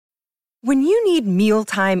When you need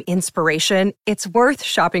mealtime inspiration, it's worth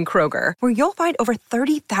shopping Kroger, where you'll find over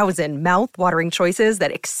 30,000 mouth-watering choices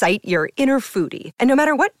that excite your inner foodie. And no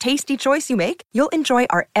matter what tasty choice you make, you'll enjoy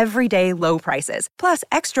our everyday low prices, plus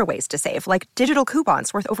extra ways to save, like digital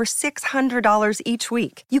coupons worth over $600 each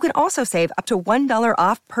week. You can also save up to $1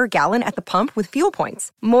 off per gallon at the pump with fuel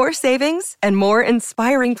points. More savings and more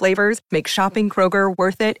inspiring flavors make shopping Kroger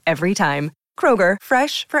worth it every time. Kroger,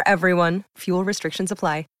 fresh for everyone. Fuel restrictions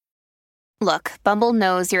apply. Look, Bumble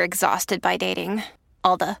knows you're exhausted by dating.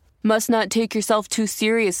 All the, must not take yourself too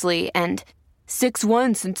seriously, and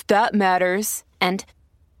 6'1" since that matters, and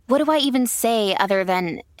what do I even say other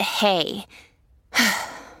than, hey?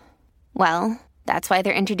 Well, that's why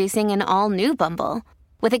they're introducing an all-new Bumble,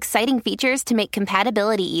 with exciting features to make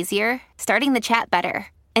compatibility easier, starting the chat better,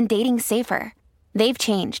 and dating safer. They've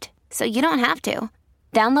changed, so you don't have to.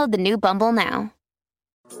 Download the new Bumble now.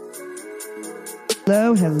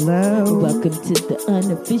 Hello. Welcome to the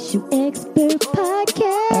Unofficial Expert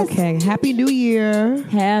Podcast. Okay, Happy New Year.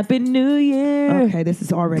 Happy New Year. Okay, this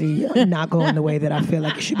is already not going the way that I feel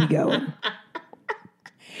like it should be going.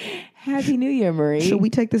 Happy New Year, Marie. Should we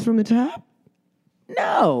take this from the top?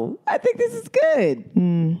 No, I think this is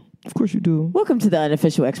good. Of course you do. Welcome to the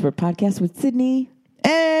Unofficial Expert Podcast with Sydney.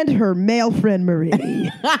 And her male friend, Marie.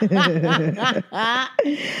 Listen.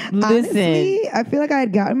 Honestly, I feel like I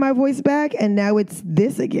had gotten my voice back, and now it's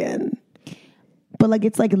this again. But like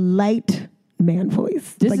it's like light man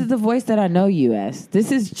voice. This like, is the voice that I know you as.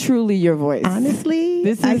 This is truly your voice. Honestly,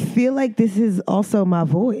 I feel like this is also my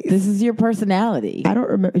voice. This is your personality. I don't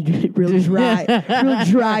remember. Real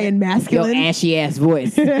dry and masculine. Your ashy ass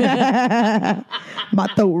voice. My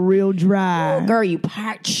throat real dry. Oh, girl, you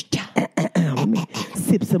parched. Let me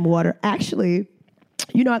sip some water. Actually,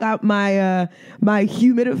 you know, I got my my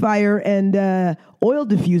humidifier and oil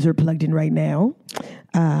diffuser plugged in right now.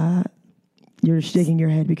 You're shaking your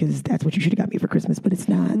head because that's what you should have got me for Christmas, but it's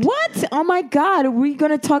not. What? Oh my God. Are we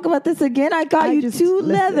going to talk about this again? I got you two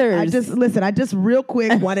leathers. I just real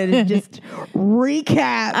quick wanted to just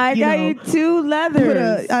recap. I got you two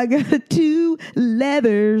leathers. I got two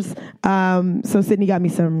leathers. So Sydney got me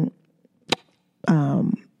some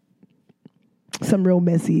real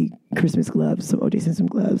messy Christmas gloves, some O.J. Simpson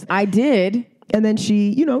gloves. I did. And then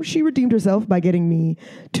she redeemed herself by getting me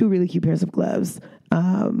two really cute pairs of gloves.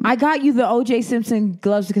 I got you the O.J. Simpson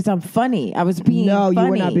gloves because I'm funny. I was being funny. No, you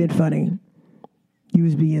were not being funny. You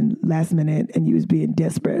was being last minute and you was being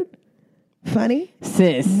desperate. Funny?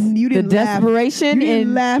 Sis. You didn't the desperation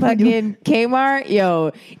in fucking Kmart.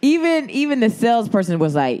 Yo, even the salesperson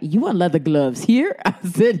was like, you want leather gloves here? I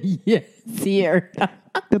said, yes, here.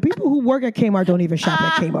 The people who work at Kmart don't even shop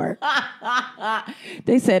at Kmart.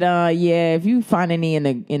 They said, yeah, if you find any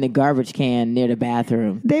in the garbage can near the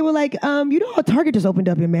bathroom. They were like, you know how Target just opened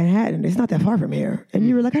up in Manhattan? It's not that far from here. And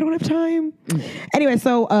you were like, I don't have time. Anyway,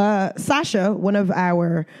 so Sasha, one of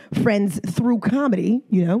our friends through comedy,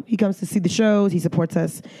 he comes to see the shows. He supports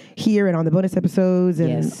us here and on the bonus episodes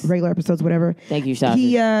and regular episodes, whatever. Thank you,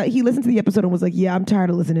 Sasha. He listened to the episode and was like, yeah, I'm tired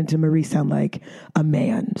of listening to Marie sound like a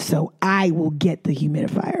man. So I will get the humidifier.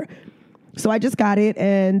 So I just got it,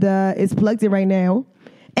 and it's plugged in right now,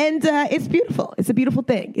 and it's beautiful. It's a beautiful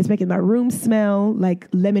thing. It's making my room smell like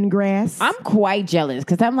lemongrass. I'm quite jealous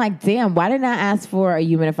because I'm like, damn, why didn't I ask for a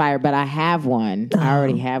humidifier? But I have one. I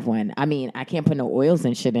already have one. I mean, I can't put no oils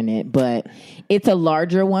and shit in it, but it's a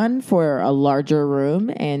larger one for a larger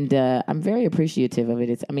room, and I'm very appreciative of it.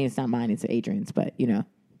 It's not mine. It's Adrian's, but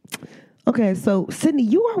Okay, so Sydney,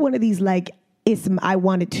 you are one of these I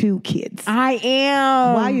wanted two kids. I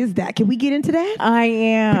am. Why is that? Can we get into that? I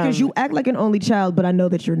am. Because you act like an only child, but I know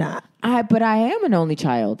that you're not. But I am an only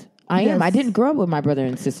child. I am. I didn't grow up with my brother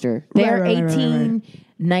and sister. They're 18,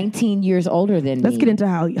 19 years older than me. Let's get into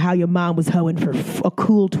how your mom was hoeing for a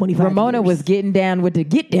cool 25 Ramona years. was getting down with the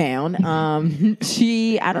get down.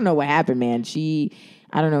 I don't know what happened, man.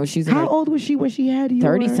 I don't know. How old was she when she had you?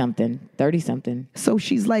 30-something. So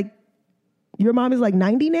she's like, your mom is like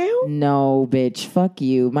 90 now? No, bitch. Fuck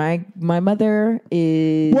you. My mother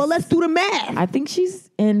is... Well, let's do the math. I think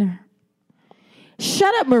she's in...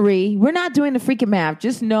 Shut up, Marie. We're not doing the freaking math.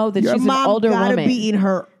 Just know that she's an older woman. Your mom gotta be in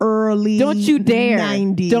her early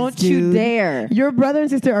 90s. Don't you dare. Your brother and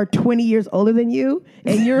sister are 20 years older than you.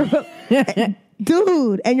 And you're...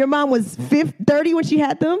 dude. And your mom was 30 when she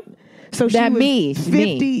had them? So she was me.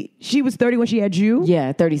 50. She was 30 when she had you?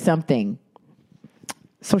 Yeah, 30-something.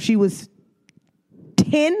 So she was...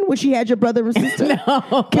 10 when she had your brother and sister?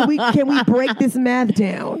 No. Can we break this math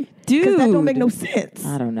down? Dude. Because that don't make no sense.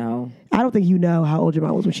 I don't know. I don't think you know how old your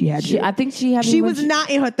mom was when she had you. I think she had She was not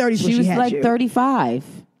in her 30s when she had you. She was like 35.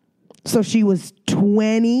 So she was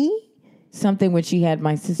 20 something when she had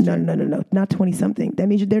my sister. No. Not 20-something. That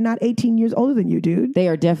means they're not 18 years older than you, dude. They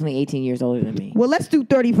are definitely 18 years older than me. Well, let's do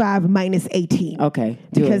 35 minus 18. Okay.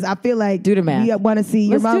 Because I feel like do the math. We want to see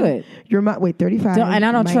your mom. Do it. Your mom. Wait, 35. And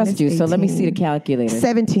I don't trust you, 18. so let me see the calculator.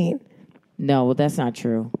 17. No, well, that's not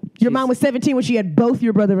true. Your mom was 17 when she had both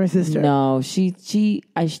your brother and sister. No, I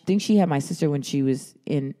think she had my sister when she was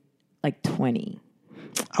in like 20.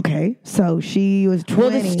 Okay, so she was 20. Well,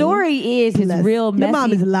 the story is it's real messy. Your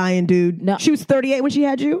mom is lying, dude. No. She was 38 when she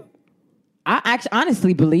had you? I actually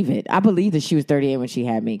honestly believe it. I believe that she was 38 when she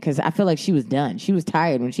had me because I feel like she was done. She was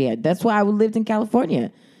tired when she had. That's why I lived in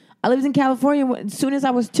California. I lived in California as soon as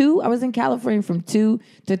I was 2. I was in California from 2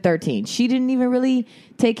 to 13. She didn't even really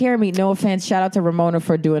take care of me. No offense. Shout out to Ramona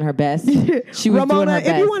for doing her best. She was Ramona, doing her best.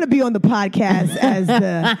 if you want to be on the podcast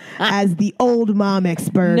as the old mom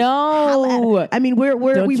expert, no. I mean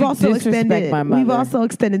we've also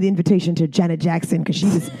extended the invitation to Janet Jackson because she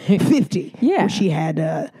was 50. Yeah, when she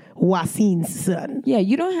had Wasim's son. Yeah,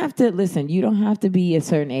 you don't have to listen. You don't have to be a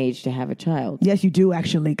certain age to have a child. Yes, you do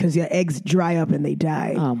actually, because your eggs dry up and they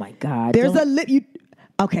die. Oh my God! There's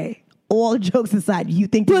okay. All jokes aside, you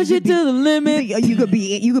think push it to the limit? You could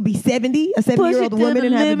be 70, a 70-year-old woman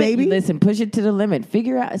and have a baby. Listen, push it to the limit.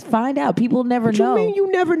 Figure out, find out. People never know. What you mean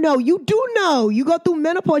you never know? You do know. You go through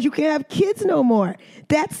menopause, you can't have kids no more.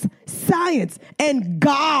 That's science and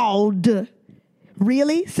God.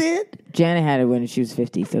 Really, Sid? Janet had it when she was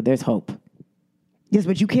 50, so there's hope. Yes,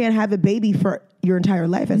 but you can't have a baby for your entire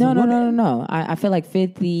life as a woman. No. I feel like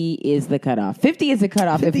 50 is the cutoff. 50 is the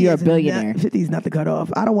cutoff if you're a billionaire. 50 is not the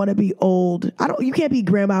cutoff. I don't want to be old. You can't be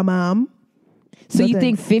grandma mom. So you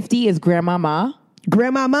think 50 is grandma ma?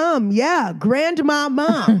 Grandma mom, yeah. Grandma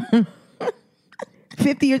mom.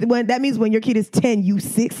 50 years, that means when your kid is 10, you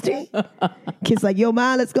 60. Kid's like, yo,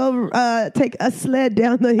 ma, let's go take a sled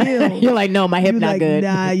down the hill. You're like, no, my hip not good.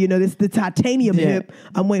 Nah, this is the titanium hip.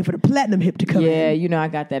 I'm waiting for the platinum hip to come in. Yeah, I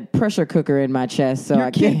got that pressure cooker in my chest, so your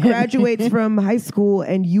kid graduates from high school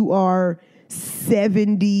and you are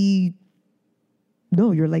 70.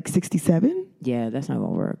 No, you're like 67. Yeah, that's not gonna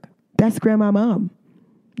work. That's grandma mom.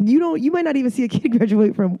 You might not even see a kid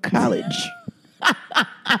graduate from college.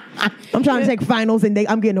 I'm trying to take finals and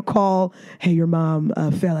I'm getting a call. Hey, your mom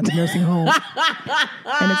fell at the nursing home.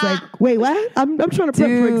 And it's like, wait, what? I'm trying to prep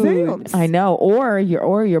for exams. I know. Or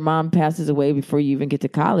your mom passes away before you even get to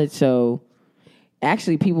college. So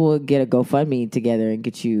actually people will get a GoFundMe together and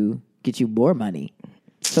get you more money.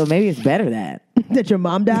 So maybe it's better that your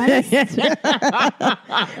mom dies.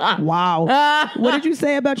 Wow. What did you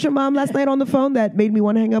say about your mom last night on the phone that made me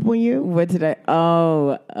want to hang up on you? What did I?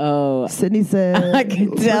 Oh. Sydney said. I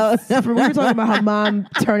can tell. We were talking about her mom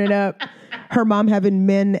turning up. Her mom having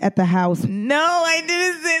men at the house. No, I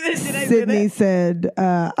didn't say this. Did I Sydney said,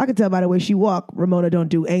 I can tell by the way she walked, Ramona don't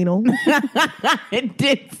do anal. I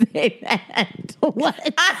did say that.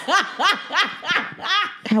 What?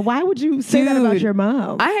 Why would you say that about your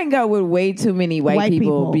mom? I hang out with way too many white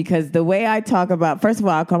people because the way I talk about, first of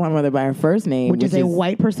all, I call my mother by her first name. Which is a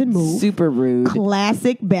white person move. Super rude.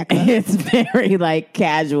 Classic Becca. It's very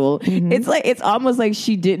casual. Mm-hmm. It's almost like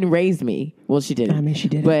she didn't raise me. Well, she didn't. I mean, she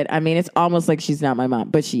didn't. But I mean, it's almost like she's not my mom,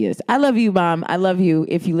 but she is. I love you, Mom. I love you.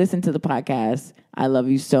 If you listen to the podcast, I love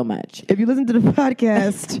you so much. If you listen to the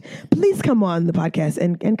podcast, please come on the podcast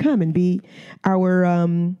and come and be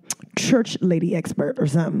our church lady expert or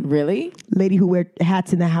something. Really? Lady who wear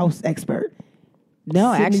hats in the house expert.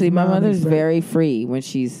 No, Sydney's actually, my mother's expert. very free when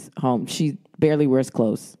she's home. She barely wears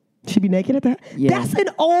clothes. She be naked at that? Yeah. That's an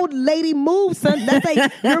old lady move, son. That's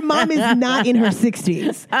like, your mom is not in her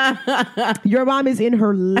 60s. Your mom is in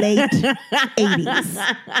her late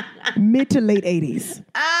 80s. Mid to late 80s.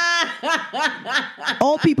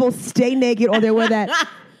 Old people stay naked or they wear that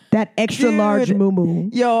extra large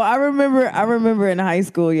muumuu. Yo, I remember in high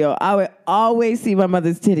school, I would always see my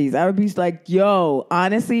mother's titties. I would be like, yo,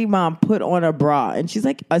 honestly, Mom, put on a bra. And she's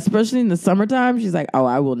like, especially in the summertime, she's like, oh,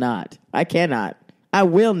 I will not. I cannot. I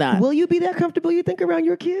will not. Will you be that comfortable, you think, around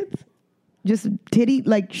your kids? Just titty,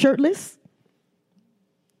 shirtless?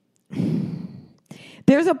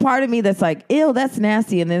 There's a part of me that's like, ew, that's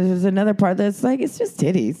nasty. And then there's another part that's like, it's just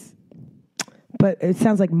titties. But it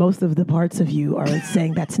sounds like most of the parts of you are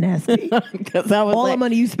saying that's nasty. Because I was all the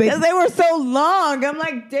money you spent. Because they were so long. I'm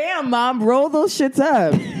like, damn, Mom, roll those shits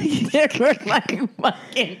up. They were fucking,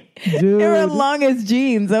 dude. They were long as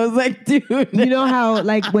jeans. I was like, dude. You know how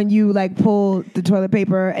when you pull the toilet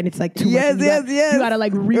paper and it's too much. Yes. You gotta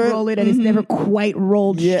re-roll it and it's never quite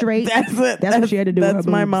rolled straight. That's it. That's what she had to do. That's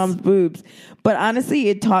my mom's boobs. But honestly,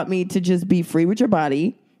 it taught me to just be free with your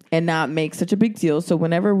body. and not make such a big deal. So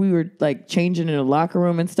whenever we were like changing in the locker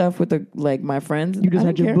room and stuff with my friends, You just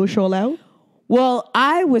had your bush all out? Well,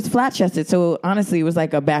 I was flat chested, so honestly, it was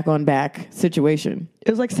like a back on back situation. It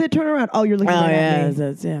was like, turn around. Oh, you're looking right at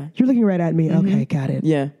me. Yeah. You're looking right at me. Mm-hmm. Okay, got it.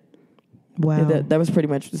 Yeah. Wow. Yeah, that was pretty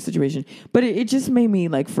much the situation. But it just made me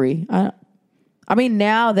like free. I mean,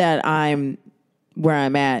 now that I'm where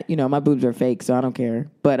I'm at, my boobs are fake, so I don't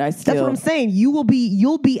care. But I still... That's what I'm saying. You'll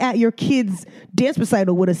be at your kid's dance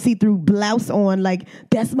recital with a see-through blouse on, like,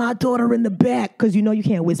 that's my daughter in the back, because you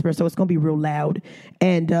can't whisper, so it's going to be real loud.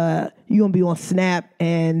 And you're going to be on Snap,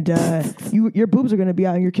 and your boobs are going to be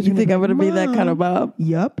out, and your kids are going to be I'm going to be that kind of mom?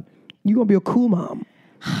 Yup. You're going to be a cool mom.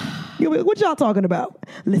 What y'all talking about?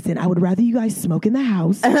 Listen, I would rather you guys smoke in the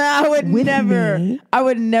house. I would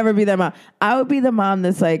never be that mom. I would be the mom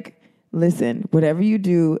that's like, listen, whatever you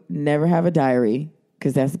do, never have a diary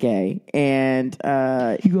because that's gay. And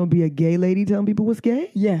you gonna be a gay lady telling people what's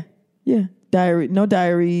gay? Yeah. No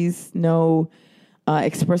diaries, no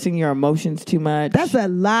expressing your emotions too much. That's a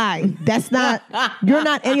lie. That's not. You're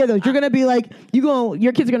not any of those. You're gonna be like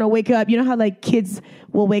your kids are gonna wake up. You know how like kids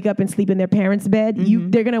will wake up and sleep in their parents' bed.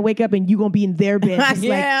 They're gonna wake up and you gonna be in their bed, just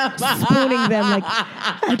like spooning them. Like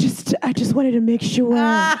I just wanted to make sure.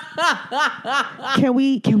 Can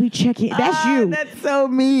we check it? That's you. That's so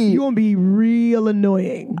mean. You gonna be real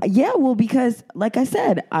annoying. Yeah, well, because like I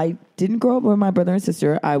said, I didn't grow up with my brother and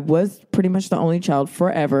sister. I was pretty much the only child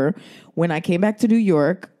forever. When I came back to New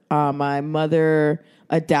York, my mother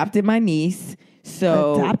adopted my niece.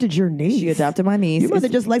 So adopted your niece? She adopted my niece. Your mother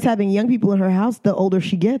just likes having young people in her house the older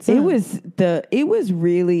she gets. Huh? It was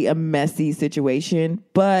really a messy situation,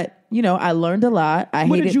 but I learned a lot.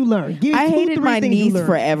 What did you learn? I hated my niece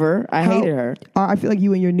forever. I hated her. I feel like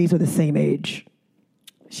you and your niece are the same age.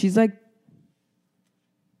 She's like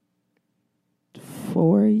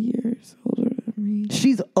 4 years older than me.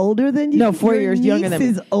 She's older than you? No, 4 years younger than me.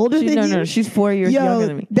 Is older than you? No, she's 4 years younger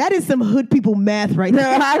than me. That is some hood people math right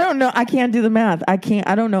there. No, I don't know. I can't do the math. I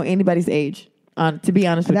don't know anybody's age, to be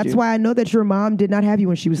honest with you. That's why I know that your mom did not have you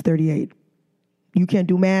when she was 38. You can't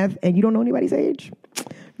do math and you don't know anybody's age?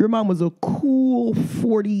 Your mom was a cool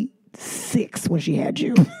 46 when she had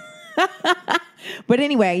you. But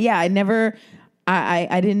anyway, yeah, I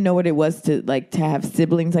didn't know what it was to have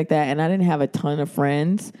siblings like that, and I didn't have a ton of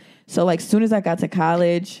friends. So like soon as I got to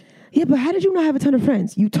college, yeah, but how did you not have a ton of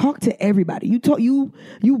friends? You talk to everybody.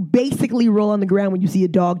 You basically roll on the ground when you see a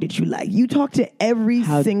dog that you like. You talk to every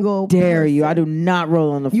single. Dare person. You? I do not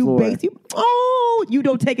roll on the floor. You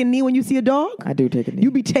don't take a knee when you see a dog? I do take a knee.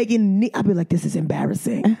 You be taking knee. I'd be like, this is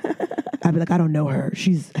embarrassing. I'd be like, I don't know her.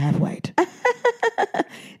 She's half white.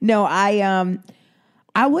 No, I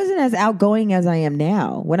wasn't as outgoing as I am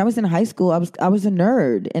now. When I was in high school, I was a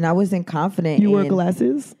nerd and I wasn't confident. You wore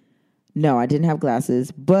glasses? No, I didn't have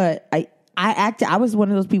glasses, but I was one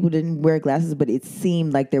of those people who didn't wear glasses, but it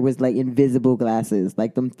seemed like there was like invisible glasses,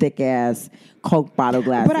 like them thick ass Coke bottle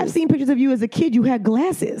glasses. But I've seen pictures of you as a kid. You had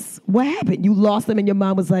glasses. What happened? You lost them and your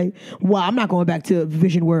mom was like, well, I'm not going back to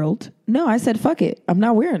Vision World. No, I said, fuck it. I'm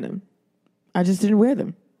not wearing them. I just didn't wear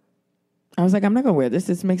them. I was like, I'm not going to wear this.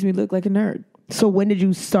 This makes me look like a nerd. So when did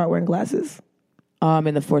you start wearing glasses?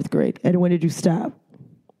 In the fourth grade. And when did you stop?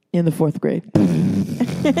 In the fourth grade.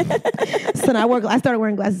 Son, I started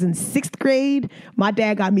wearing glasses in sixth grade. My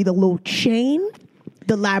dad got me the little chain,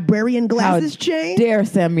 the librarian glasses chain. Dare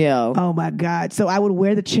Samuel. Oh my God. So I would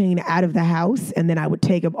wear the chain out of the house and then I would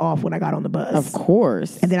take them off when I got on the bus. Of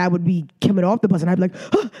course. And then I would be coming off the bus and I'd be like,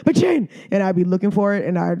 oh, my chain. And I'd be looking for it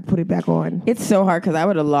and I'd put it back on. It's so hard because I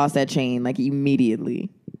would have lost that chain like immediately.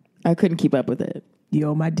 I couldn't keep up with it.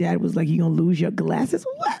 Yo, my dad was like, you gonna lose your glasses?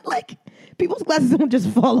 What? Like, people's glasses don't just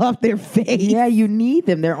fall off their face. Yeah, you need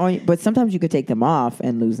them. They're on, but sometimes you could take them off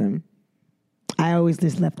and lose them. I always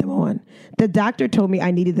just left them on. The doctor told me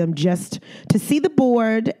I needed them just to see the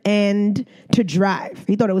board and to drive.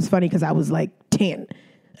 He thought it was funny because I was like 10.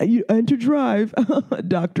 And to drive,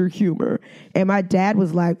 Dr. Humor. And my dad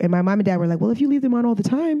was like, and my mom and dad were like, well, if you leave them on all the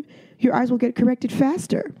time, your eyes will get corrected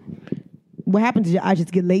faster. What happens is your eyes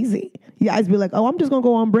just get lazy. Your eyes be like, oh, I'm just going to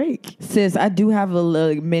go on break. Sis, I do have a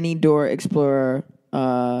little mini Dora Explorer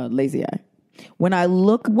lazy eye. When I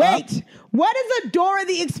look what is a Dora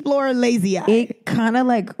the Explorer lazy eye? It kind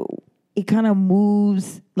of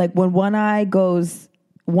moves. Like when one eye goes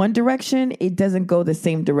one direction, it doesn't go the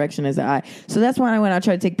same direction as the eye. So that's why when I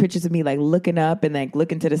try to take pictures of me like looking up and like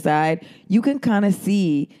looking to the side, you can kind of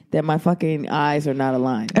see that my fucking eyes are not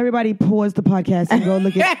aligned. Everybody pause the podcast and go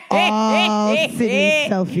look at all Sydney's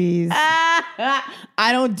selfies.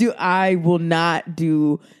 I will not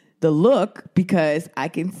do the look because I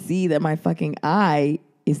can see that my fucking eye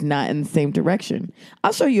is not in the same direction.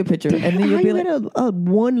 I'll show you a picture, and then you'll be like, a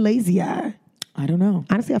one lazy eye. I don't know.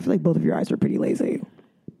 Honestly, I feel like both of your eyes are pretty lazy.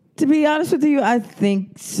 To be honest with you, I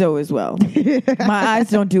think so as well. My eyes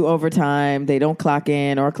don't do overtime. They don't clock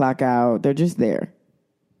in or clock out. They're just there.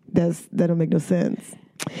 That don't make no sense.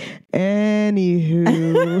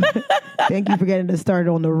 Anywho, thank you for getting us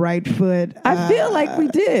started on the right foot. I feel like we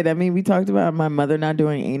did. I mean, we talked about my mother not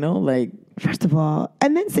doing anal. Like, first of all,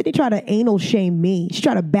 and then Sydney tried to anal shame me. She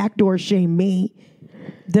tried to backdoor shame me.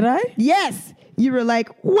 Did I? Yes. You were like,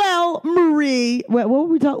 well, Marie, what were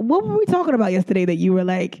we talking about yesterday that you were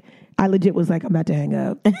like, I legit was like, I'm about to hang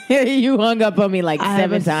up. You hung up on me like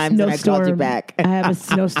 7 times and I called you back. I have a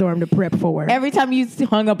snowstorm to prep for. Every time you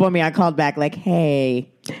hung up on me, I called back like, hey,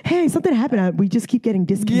 something happened. We just keep getting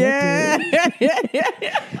disconnected. Yeah.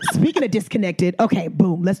 Speaking of disconnected, okay,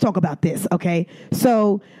 boom, let's talk about this, okay?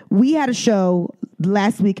 So we had a show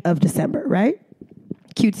last week of December, right?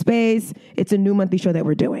 Cute Space. It's a new monthly show that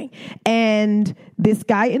we're doing. And this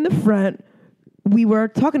guy in the front, we were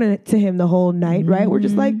talking to him the whole night, right? We're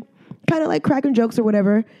just like, kind of like cracking jokes or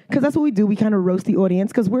whatever, because that's what we do. We kind of roast the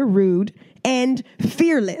audience because we're rude and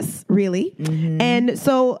fearless, really. And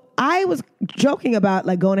so I was joking about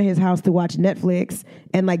like going to his house to watch Netflix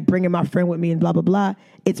and like bringing my friend with me and blah, blah, blah.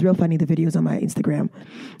 It's real funny. The video's on my Instagram.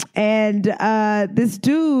 And this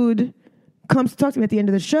dude comes to talk to me at the end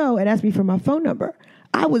of the show and asked me for my phone number.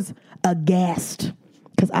 I was aghast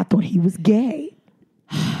because I thought he was gay.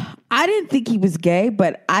 I didn't think he was gay,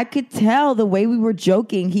 but I could tell the way we were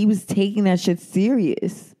joking, he was taking that shit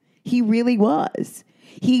serious. He really was.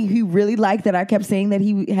 He really liked that I kept saying that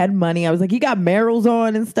he had money. I was like, he got Merrills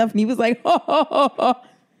on and stuff. And he was like, oh.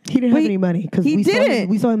 He didn't have any money because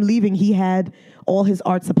we saw him leaving. He had all his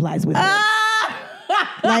art supplies with him.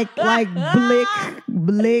 like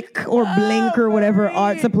Blick or Blink or whatever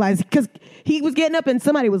art supplies. Because he was getting up and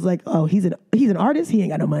somebody was like, oh, he's an artist. He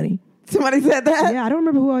ain't got no money. Somebody said that? Yeah, I don't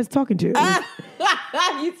remember who I was talking to. You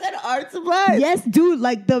said art supplies? Yes, dude,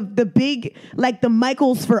 like the big, like the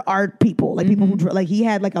Michaels for art people. Like people who, like he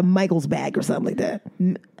had like a Michaels bag or something like that.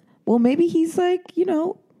 Well, maybe he's like,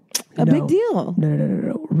 a big deal.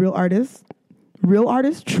 No. Real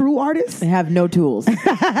artists, true artists. They have no tools.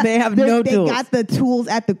 They have no tools. They got the tools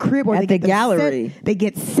at the crib or at the gallery. They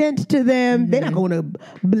get sent to them. They're not going to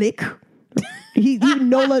Blick. He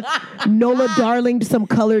Nola darlinged some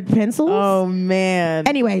colored pencils. Oh, man.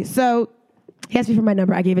 Anyway, so he asked me for my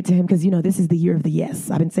number. I gave it to him because, this is the year of the yes.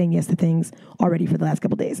 I've been saying yes to things already for the last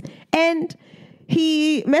couple of days. And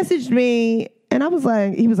he messaged me, and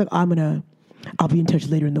he was like, I'll be in touch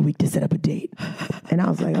later in the week to set up a date. And I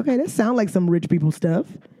was like, okay, that sounds like some rich people stuff.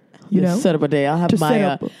 Set up a date. I'll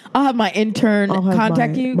have my intern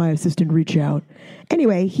contact you. My assistant reach out.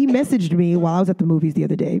 Anyway, he messaged me while I was at the movies the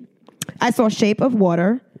other day. I saw Shape of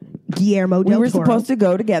Water, Guillermo del Toro. We were supposed to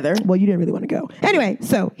go together. Well, you didn't really want to go. Anyway,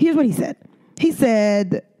 so here's what he said. He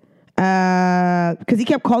said, because he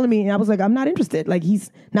kept calling me, and I was like, I'm not interested. Like,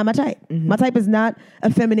 he's not my type. My type is not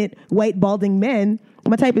effeminate, white, balding men.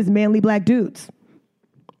 My type is manly black dudes.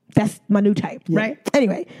 That's my new type, right?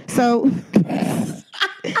 Anyway, so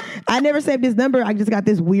I never saved his number. I just got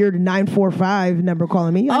this weird 945 number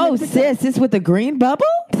calling me. Sis, it's with the green bubble?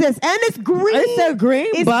 Sis, and it's green. It's a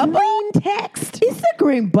green bubble? Green text. It's a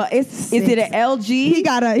green bubble. Is it an LG? Is it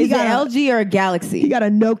an LG or a Galaxy? He got a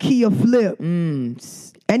Nokia flip.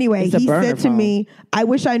 Anyway, he said to me, I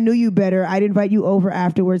wish I knew you better. I'd invite you over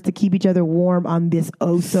afterwards to keep each other warm on this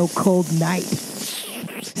oh-so-cold night.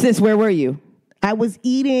 Sis, where were you? I was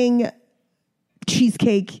eating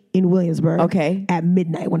cheesecake in Williamsburg. Okay. At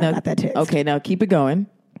midnight when I got that text. Okay, now keep it going.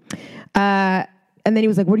 And then he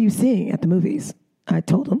was like, what are you seeing at the movies? I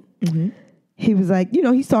told him. He was like,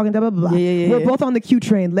 he's talking, blah, blah, blah. We're both on the Q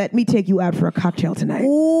train. Let me take you out for a cocktail tonight.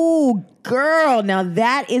 Ooh, girl. Now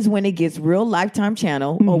that is when it gets real Lifetime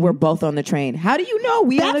Channel or we're both on the train. How do you know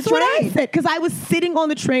we on the train? That's what I said, because I was sitting on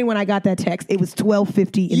the train when I got that text. It was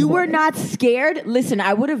 12:50 You were not scared? Listen,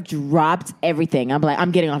 I would have dropped everything. I'm like,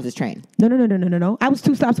 I'm getting off this train. No. I was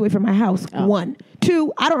 2 stops away from my house. 1.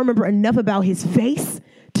 2, I don't remember enough about his face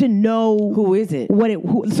to know who is it.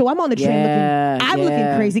 So I'm on the train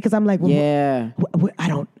looking crazy because I'm like, who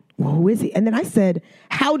is he? And then I said,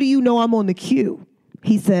 how do you know I'm on the queue?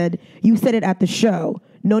 He said, you said it at the show.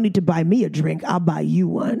 No need to buy me a drink. I'll buy you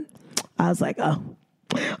one. I was like, oh,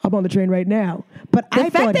 I'm on the train right now. But the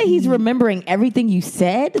fact that he's remembering everything you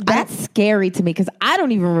said, that's scary to me because I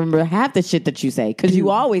don't even remember half the shit that you say because you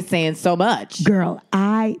always saying so much. Girl,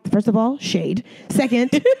 first of all, shade.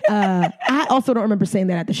 Second, I also don't remember saying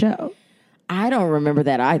that at the show. I don't remember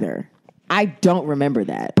that either. I don't remember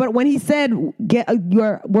that. But when he said,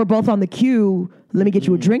 we're both on the queue, let me get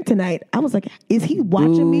you a drink tonight, I was like, is he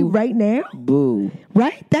watching me right now? Boo.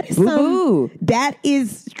 Right? That is Boo. That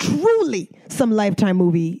is truly some Lifetime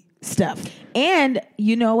movie stuff. And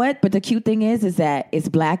you know what? But the cute thing is that it's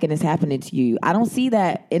black and it's happening to you. I don't see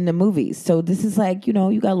that in the movies. So this is like, you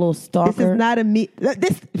got a little stalker. This is not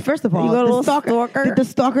first of all, you got a little stalker. Did the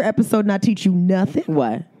stalker episode not teach you nothing?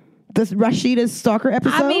 What? This Rashida's stalker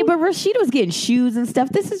episode? I mean, but Rashida was getting shoes and stuff.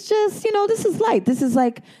 This is just, this is light. This is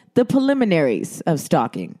like the preliminaries of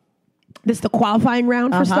stalking. This is the qualifying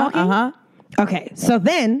round for stalking? Okay, so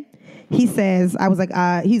then he says,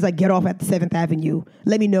 he's like, get off at the 7th Avenue.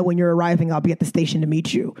 Let me know when you're arriving. I'll be at the station to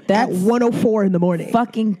meet you. That's at 1:04 in the morning.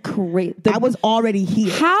 Fucking crazy. I was already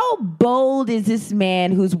here. How bold is this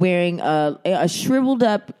man who's wearing a shriveled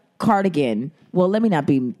up cardigan? Well, let me not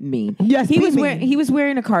be mean. Yes, he was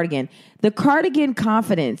wearing a cardigan. The cardigan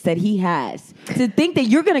confidence that he has to think that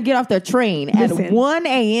you're going to get off the train at 1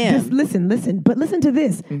 a.m. Listen. But listen to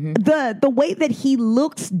this. Mm-hmm. The way that he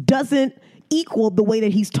looks doesn't equal the way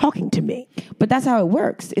that he's talking to me. But that's how it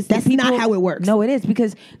works. That's not how it works. No, it is,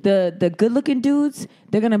 because the good looking dudes,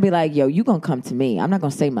 they're gonna be like, yo, you gonna come to me. I'm not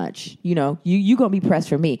gonna say much. You gonna be pressed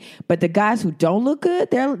for me. But the guys who don't look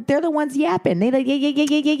good, they're the ones yapping. They like, yeah.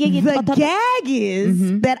 The gag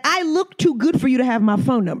is that I look too good for you to have my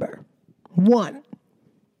phone number. One.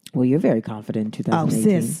 Well, you're very confident in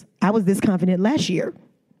 2018. Oh, sis, I was this confident last year.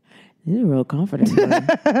 You're real confident.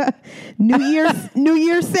 New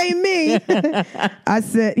Year, same me.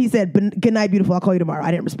 He said, good night, beautiful. I'll call you tomorrow. I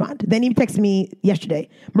didn't respond. Then he texted me yesterday.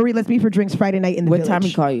 Marie, let's meet for drinks Friday night in the village. What time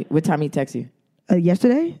he call you? What time he text you?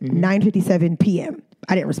 Yesterday, 9:57 p.m.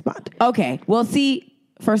 I didn't respond. Okay. Well, see,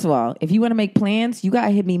 first of all, if you want to make plans, you got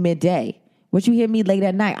to hit me midday. What you hit me late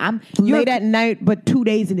at night? Late at night, but 2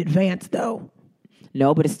 days in advance, though.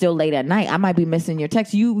 No, but it's still late at night. I might be missing your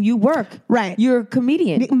text. You work. Right. You're a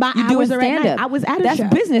comedian. My you hours do are at night. I was at a show.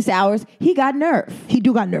 That's business hours. He got nerve. He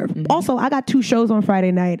do got nerve. Mm-hmm. Also, I got 2 shows on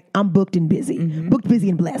Friday night. I'm booked and busy. Mm-hmm. Booked, busy,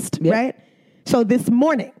 and blessed. Yep. Right? So this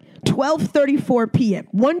morning, 12:34 p.m.,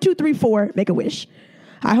 1, 2, 3, 4, make a wish.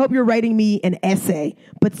 I hope you're writing me an essay,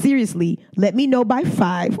 but seriously, let me know by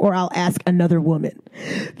 5 or I'll ask another woman.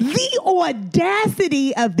 The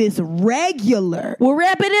audacity of this regular. Well,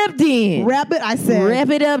 wrap it up then. Wrap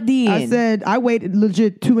it up then. I said, I waited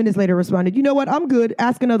legit 2 minutes later, responded, you know what? I'm good.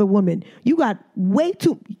 Ask another woman. You got way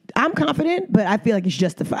too, I'm confident, but I feel like it's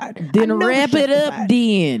justified. Then wrap it up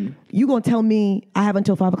then. You gonna tell me I have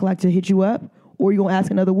until 5 o'clock to hit you up, or you gonna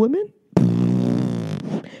ask another woman?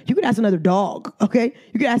 You could ask another dog, okay?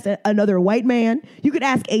 You could ask another white man. You could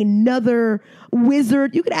ask another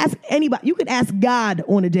wizard. You could ask anybody. You could ask God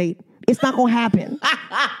on a date. It's not going to happen.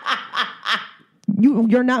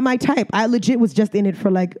 You're not my type. I legit was just in it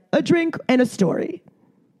for like a drink and a story,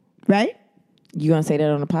 right? You going to say that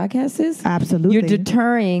on the podcast, sis? Absolutely. You're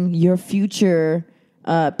deterring your future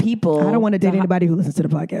people. I don't want to date anybody who listens to the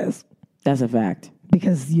podcast. That's a fact.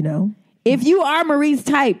 Because, if you are Marie's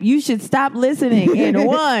type, you should stop listening in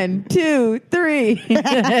 1, 2, 3.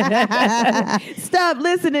 Stop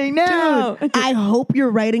listening now. Dude, I hope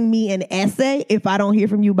you're writing me an essay. If I don't hear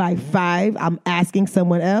from you by 5, I'm asking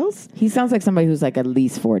someone else. He sounds like somebody who's like at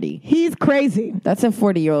least 40. He's crazy. That's a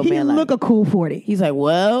 40-year-old man. He look a cool 40. He's like,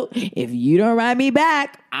 well, if you don't write me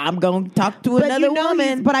back, I'm going to talk to another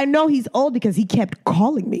woman. But I know he's old because he kept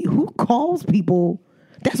calling me. Who calls people?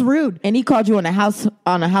 That's rude. And he called you on a house phone,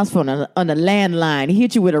 on a landline. He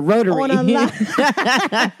hit you with a rotary.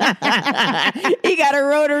 He got a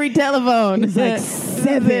rotary telephone. He's like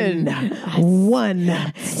 7,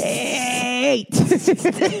 1, 8.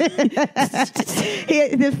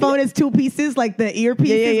 His phone is 2 pieces, like the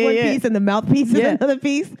earpiece is one piece and the mouthpiece is another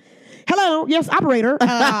piece. Hello, yes, operator.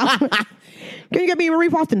 Can you get me Marie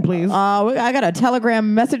Boston, please? I got a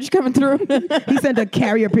telegram message coming through. He sent a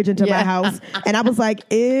carrier pigeon to my house, and I was like,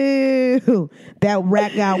 ew, that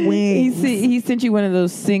rat got wings. He sent you one of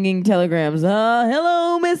those singing telegrams.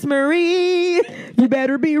 Hello, Miss Marie. You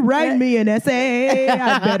better be writing me an essay.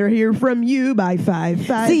 I better hear from you by 5.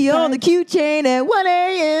 See you on the Q chain at 1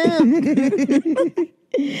 a.m.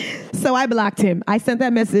 So I blocked him. I sent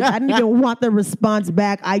that message. I didn't even want the response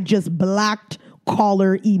back. I just blocked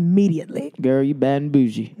caller immediately. Girl, you bad and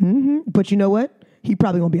bougie. Mm-hmm. But you know what? He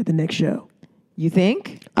probably won't be at the next show. You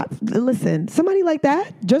think? Listen, somebody like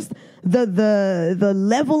that, just the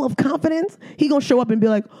level of confidence, he gonna show up and be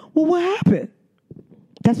like, well, what happened?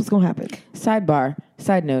 That's what's gonna happen. Side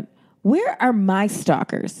note, where are my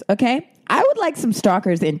stalkers? Okay? I would like some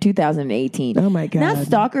stalkers in 2018. Oh my God. Not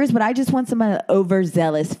stalkers, but I just want somebody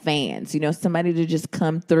overzealous fans. Somebody to just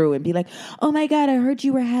come through and be like, oh my God, I heard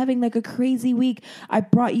you were having like a crazy week. I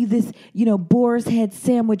brought you this, boar's head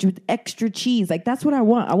sandwich with extra cheese. Like that's what I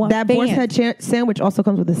want. I want that fans. boar's head sandwich also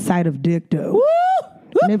comes with a side of dick though. Woo!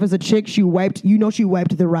 And if it's a chick, she wiped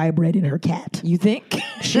the rye bread in her cat. You think?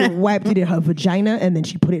 She wiped it in her vagina and then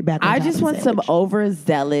she put it back on I top just of want the some sandwich.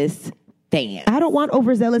 overzealous fans. I don't want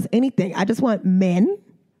overzealous anything. I just want men,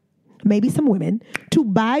 maybe some women, to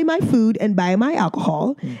buy my food and buy my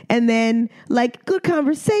alcohol. And then like good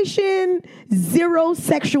conversation, zero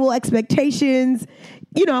sexual expectations,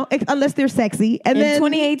 unless they're sexy. And in then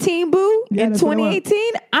 2018, boo. Yeah, in that's what I want.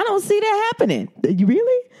 2018, I don't see that happening. You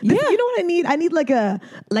really? Yeah. You know what I need? I need like a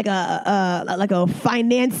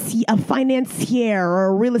financier or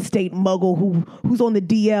a real estate mogul who's on the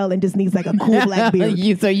DL and just needs like a cool black beard.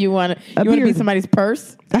 You want to be somebody's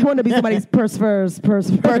purse? I want to be somebody's purse first. Purse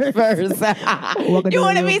first. You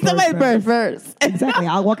want to be somebody's purse first. Exactly.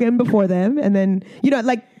 I'll walk in before them, and then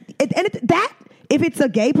if it's a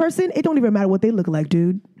gay person, it don't even matter what they look like,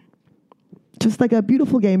 dude. Just like a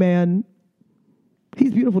beautiful gay man.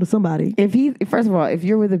 He's beautiful to somebody. First of all, if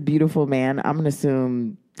you're with a beautiful man, I'm going to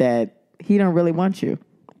assume that he don't really want you.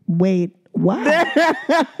 Wait, what?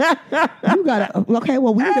 You gotta. Okay,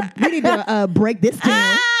 well, we need to break this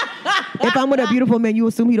down. If I'm with a beautiful man, you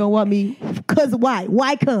assume he don't want me. Cause why?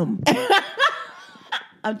 Why come?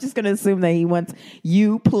 I'm just going to assume that he wants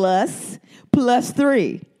you plus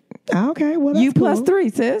 3. Okay, well, that's you plus cool. 3,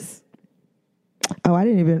 sis. Oh, I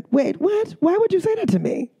didn't even. Wait, what? Why would you say that to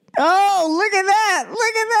me? Oh, look at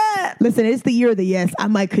that. Listen, it's the year of the yes. I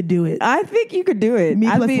might could do it. I think you could do it.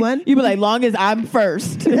 Me plus one? You be like, long as I'm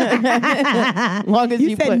first. Long as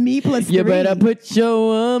You said me plus You 3. better put your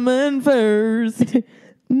woman first.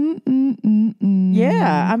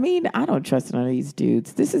 Yeah, I mean, I don't trust none of these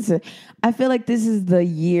dudes. I feel like this is the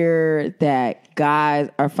year that guys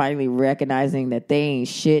are finally recognizing that they ain't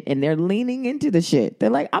shit and they're leaning into the shit. They're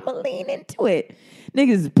like, I'm gonna lean into it. Niggas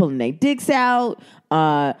is pulling their dicks out.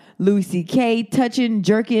 Louis C.K. touching,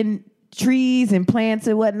 jerking trees and plants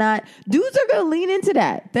and whatnot. Dudes are gonna lean into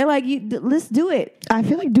that. They're like, let's do it. I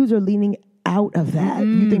feel like dudes are leaning out of that.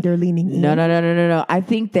 You think they're leaning in? No. I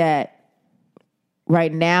think that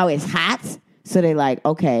right now it's hot. So they're like,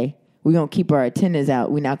 okay, we're going to keep our antennas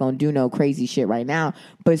out. We're not going to do no crazy shit right now.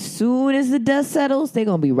 But soon as the dust settles, they're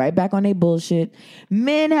going to be right back on their bullshit.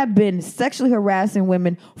 Men have been sexually harassing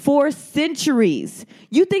women for centuries.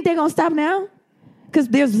 You think they're going to stop now? Because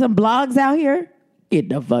there's some blogs out here. Get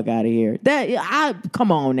the fuck out of here.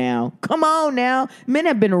 Come on now. Men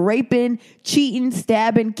have been raping, cheating,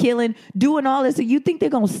 stabbing, killing, doing all this. So you think they're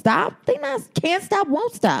going to stop? Can't stop,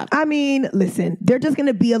 won't stop. I mean, listen, they're just going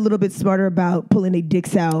to be a little bit smarter about pulling their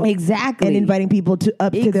dicks out. Exactly. And inviting people to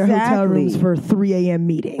their hotel rooms for 3 a.m.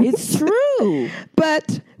 meetings. It's true.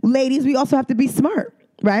 But ladies, we also have to be smart,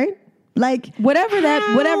 right? Like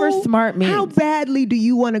whatever smart means. How badly do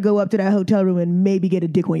you want to go up to that hotel room and maybe get a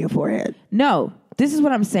dick on your forehead? No, this is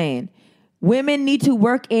what I'm saying. Women need to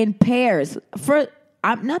work in pairs.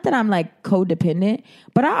 Not that I'm like codependent,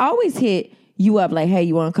 but I always hit you up like, hey,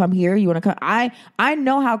 you want to come here? You want to come? I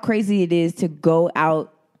know how crazy it is to go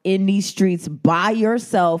out in these streets by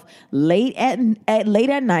yourself late at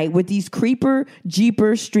night with these creeper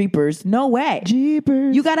jeepers streepers. No way.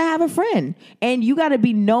 Jeepers. You gotta have a friend, and you gotta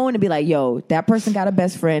be known to be like, yo, that person got a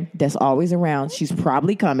best friend that's always around. She's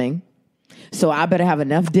probably coming. So I better have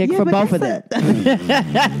enough dick for both of them.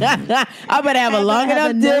 I better have a long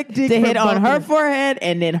enough dick to hit on her forehead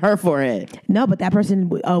and then her forehead. No, but that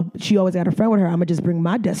person, she always got a friend with her. I'm going to just bring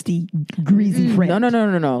my dusty, greasy friend.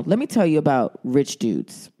 No. Let me tell you about rich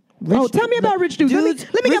dudes. Tell me about rich dudes.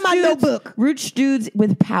 Let me get my notebook. Rich dudes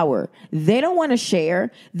with power. They don't want to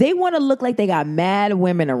share. They want to look like they got mad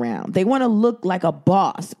women around. They want to look like a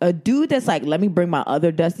boss. A dude that's like, let me bring my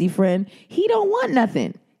other dusty friend. He don't want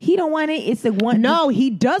nothing. He don't want it. It's the one. No, he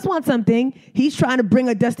does want something. He's trying to bring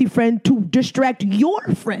a dusty friend to distract your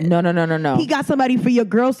friend. No. He got somebody for your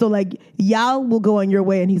girl, so like y'all will go on your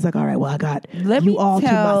way. And he's like, all right, well, I got you all to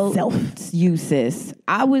myself. You, sis.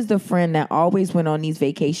 I was the friend that always went on these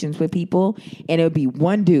vacations with people, and it would be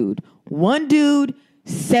one dude,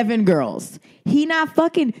 7 girls. He not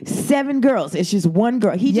fucking 7 girls. It's just one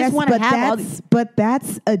girl. He just want to have all these. But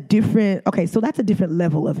that's a different. Okay, so that's a different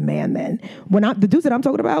level of man. Then the dudes that I'm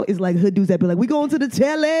talking about is like hood dudes that be like, we going to the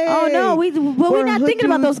telly. Oh no, we're not thinking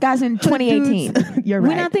about those guys in 2018. You're right.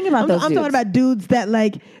 We're not thinking about those. I'm talking about dudes that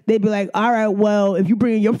like they be like, all right, well, if you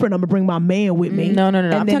bring your friend, I'm gonna bring my man with me. No.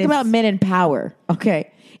 I'm talking about men in power.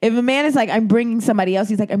 Okay. If a man is like, I'm bringing somebody else,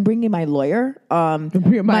 he's like, I'm bringing my lawyer,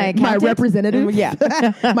 my representative. Yeah.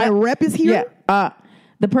 My rep is here. Yeah.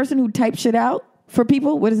 The person who types shit out for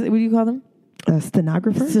people, what is it? What do you call them? A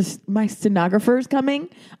stenographer. My stenographer's coming.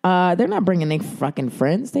 They're not bringing their fucking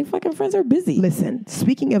friends. They fucking friends are busy. Listen,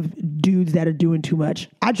 speaking of dudes that are doing too much,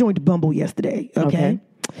 I joined Bumble yesterday. Okay.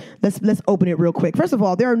 Let's open it real quick. First of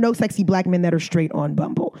all, there are no sexy black men that are straight on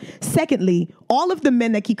Bumble. Secondly, all of the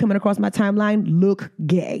men that keep coming across my timeline look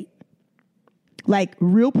gay. Like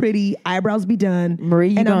real pretty, eyebrows be done. Marie,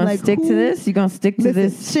 you gonna stick to this? You gonna stick to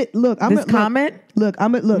this shit? Look, comment. Look.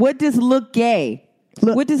 What does look gay?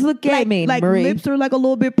 What does look gay mean, like Marie? Lips are like a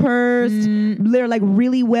little bit pursed. They're like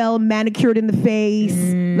really well manicured in the face,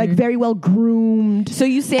 like very well groomed. So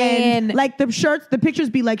you saying like the pictures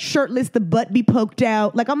be like shirtless, the butt be poked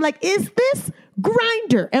out. Like I'm like, is this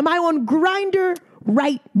Grindr? Am I on Grindr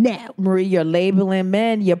right now? Marie, you're labeling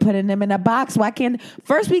men. You're putting them in a box. Why can't...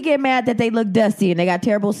 First we get mad that they look dusty and they got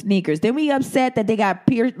terrible sneakers. Then we upset that they got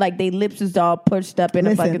pierced, like their lips is all pushed up in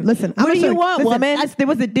a fucking... Listen. What do you want, woman?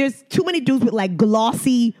 There's too many dudes with like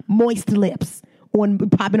glossy, moist lips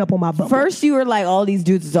popping up on my Bumble. First you were like, all these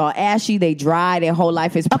dudes is all ashy. They dry. Their whole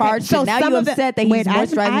life is parched. So now you upset that he's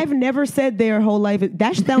moisturizing. I've never said their whole life.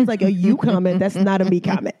 That sounds like a you comment. That's not a me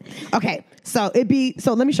comment. Okay. So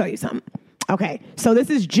let me show you something. Okay, so this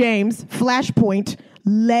is James, Flashpoint,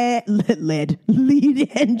 lead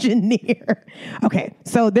engineer. Okay,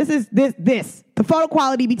 so this. The photo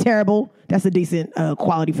quality be terrible. That's a decent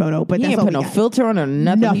quality photo, but he that's ain't put no filter on or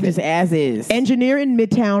nothing. He just as is. Engineer in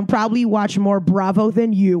Midtown, probably watch more Bravo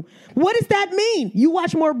than you. What does that mean? You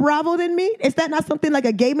watch more Bravo than me? Is that not something like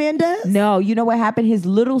a gay man does? No, you know what happened? His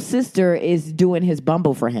little sister is doing his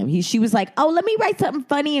Bumble for him. She was like, oh, let me write something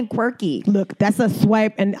funny and quirky. Look, that's a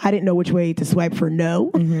swipe, and I didn't know which way to swipe for no.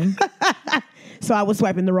 Mm-hmm. So I was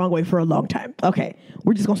swiping the wrong way for a long time. Okay,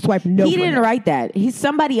 we're just going to swipe no. He didn't write that.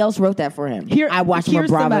 Somebody else wrote that for him. I watch more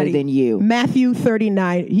Bravo than you. Matthew,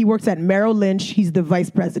 39. He works at Merrill Lynch. He's the vice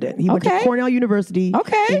president. He went to Cornell University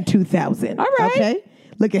in 2000. All right. Okay,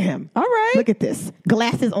 look at him. All right. Look at this.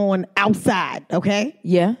 Glasses on outside. Okay.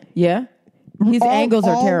 Yeah. His angles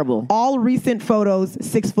are terrible. All recent photos,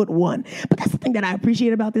 6'1". But that's the thing that I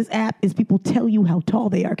appreciate about this app is people tell you how tall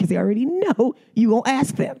they are because they already know you gonna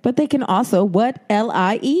ask them. But they can also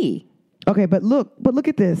LIE. Okay, but look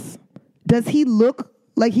at this. Does he look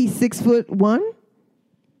like he's 6'1"?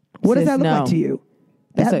 What does that look like to you?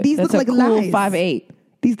 These look like cool lies. 5'8".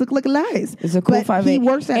 These look like lies. It's a cool 5'8". He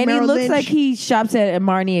works at Merrill Lynch. And he looks like he shops at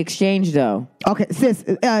Marnie Exchange, though. Okay, sis,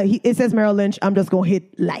 it says Merrill Lynch. I'm just going to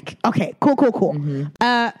hit like. Okay, cool. Mm-hmm.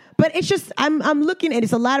 But it's just, I'm looking at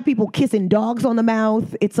it's a lot of people kissing dogs on the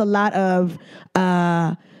mouth. It's a lot of,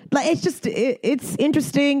 it's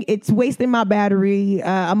interesting. It's wasting my battery.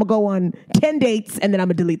 I'm going to go on 10 dates and then I'm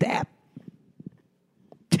going to delete the app.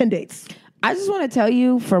 10 dates. I just want to tell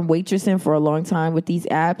you from waitressing for a long time with these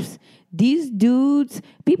apps, these dudes,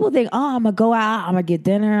 people think, oh, I'm going to go out, I'm going to get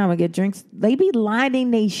dinner, I'm going to get drinks. They be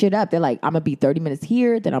lining they shit up. They're like, I'm going to be 30 minutes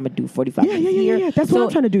here, then I'm going to do 45 minutes here. Yeah. That's what I'm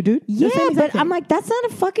trying to do, dude. Yeah, but I'm like, that's not a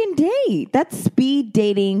fucking date. That's speed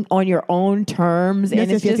dating on your own terms.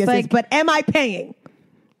 And it's just like... But am I paying?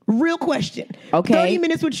 Real question. Okay. 30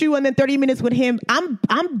 minutes with you and then 30 minutes with him.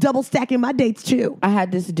 I'm double stacking my dates too. I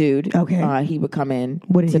had this dude. Okay. He would come in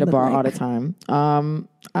to the bar all the time.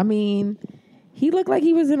 I mean... He looked like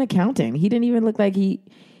he was in accounting. He didn't even look like he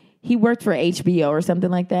worked for HBO or something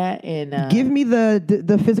like that. And give me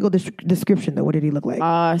the physical description though. What did he look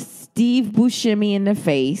like? Steve Buscemi in the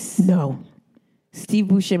face. No. Steve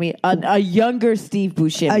Buscemi, a younger Steve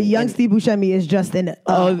Buscemi. A young Steve Buscemi is just an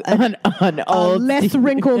old, less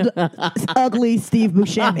wrinkled, ugly Steve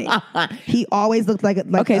Buscemi. He always looked like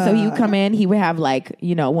okay. So he would come in. He would have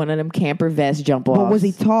one of them camper vest jump offs. But was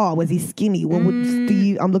he tall? Was he skinny? What would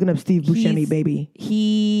Steve? I'm looking up Steve Buscemi, baby.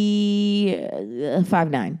 He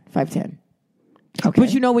 5'9", 5'10". Okay.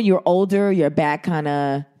 But when you're older, your back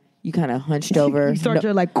you kind of hunched over. You start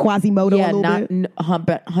to like Quasimodo a little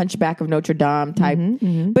bit. Hunchback of Notre Dame type.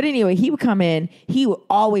 Mm-hmm. But anyway, he would come in. He would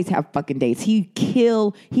always have fucking dates. He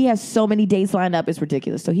has so many dates lined up. It's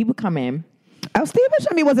ridiculous. So he would come in. Oh, Steve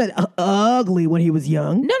Buscemi wasn't ugly when he was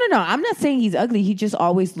young. No. I'm not saying he's ugly. He just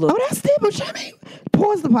always looked. Oh, that's Steve Buscemi.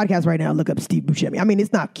 Pause the podcast right now and look up Steve Buscemi. I mean,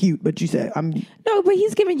 it's not cute, but you said No, but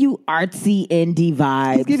he's giving you artsy indie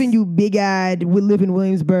vibes. He's giving you big-eyed, we live in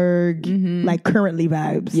Williamsburg, like currently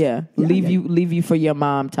vibes. Yeah. Leave you for your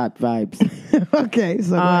mom type vibes. Okay,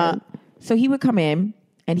 so he would come in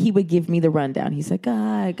and he would give me the rundown. He's like,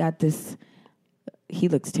 I got this. He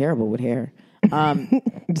looks terrible with hair.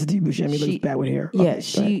 Steve Buscemi looks bad with hair. Yeah,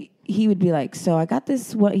 okay, he would be like, so I got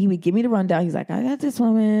this, what he would give me the rundown. He's like, I got this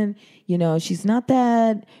woman, you know, she's not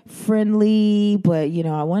that friendly, but, you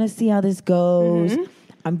know, I want to see how this goes.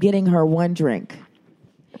 I'm getting her one drink.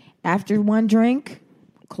 After one drink,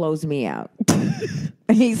 close me out.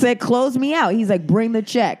 He said, close me out. He's like, bring the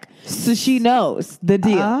check. So she knows the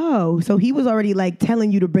deal. Oh, so he was already like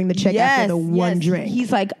telling you to bring the check after the one drink.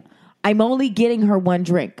 He's like, I'm only getting her one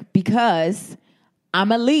drink because I'm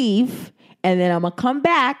going to leave and then I'm going to come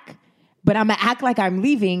back, but I'm going to act like I'm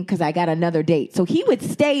leaving because I got another date. So he would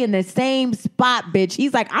stay in the same spot, bitch.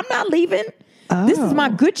 He's like, I'm not leaving. Oh. This is my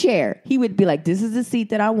good chair. He would be like, this is the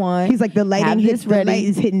seat that I want. He's like, the light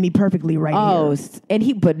is hitting me perfectly right here.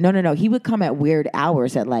 And but no. He would come at weird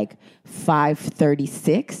hours at like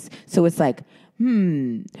 5:36. So it's like,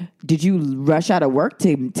 did you rush out of work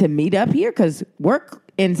to meet up here? Because work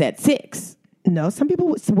ends at 6. No, some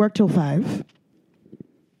people work till 5.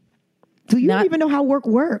 So you don't even know how work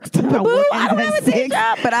works. I don't have a day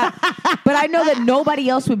job, but I know that nobody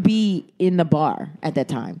else would be in the bar at that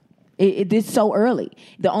time. It is so early.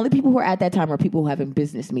 The only people who are at that time are people who are having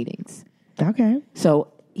business meetings. Okay.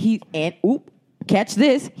 So catch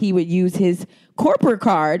this. He would use his corporate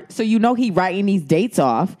card, so you know he writing these dates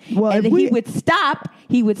off. Well, and then he would stop.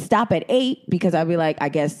 He would stop at 8 because I'd be like, I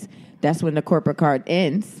guess that's when the corporate card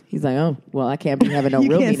ends. He's like, oh, well, I can't be having no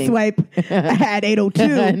real meetings. You can't swipe at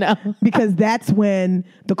 8:02 because that's when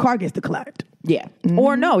the card gets declined. Yeah.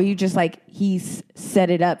 Or no, you just like, he's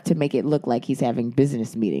set it up to make it look like he's having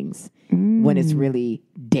business meetings when it's really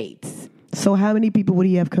dates. So how many people would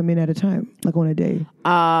he have come in at a time, like on a day?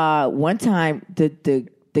 One time,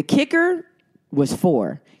 the kicker was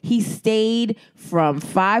 4. He stayed from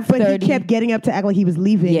 5:30. But he kept getting up to act like he was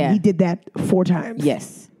leaving. Yeah. He did that 4 times.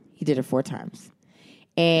 Yes. He did it 4 times.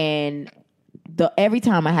 And every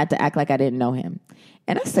time I had to act like I didn't know him.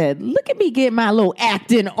 And I said, look at me getting my little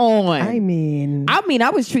acting on. I mean, I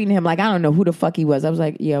was treating him like I don't know who the fuck he was. I was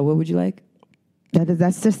like, yeah, what would you like?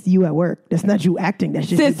 That's just you at work. That's not you acting. That's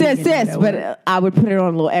just sis. But I would put it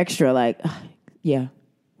on a little extra, like, yeah,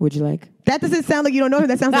 would you like? That doesn't sound like you don't know him.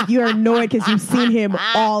 That sounds like you're annoyed because you've seen him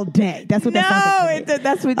all day. That's what that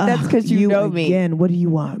sounds like. That's because you know me. Again, what do you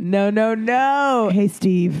want? No. Hey,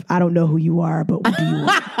 Steve, I don't know who you are, but what do you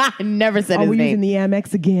want? I never said his name. Are we using the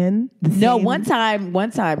Amex again? No, one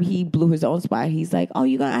time he blew his own spot. He's like, oh,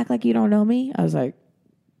 you gonna act like you don't know me? I was like,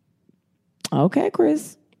 okay,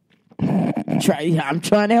 Chris. I'm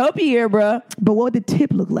trying to help you here, bro. But what would the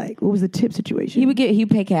tip look like? What was the tip situation? He'd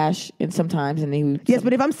pay cash and sometimes, and he would. Yes,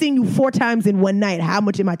 but if I'm seeing you 4 times in one night, how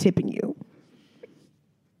much am I tipping you?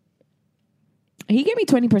 He gave me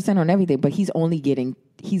 20% on everything, but he's only getting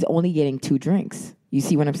 2 drinks. You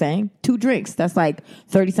see what I'm saying? 2 drinks. That's like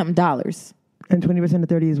 $30-something. And 20% of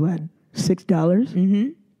 30 is what? $6? Mm-hmm.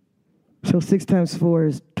 So 6 times 4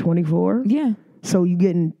 is 24? Yeah. So you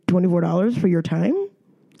getting $24 for your time?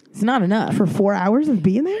 It's not enough. For 4 hours of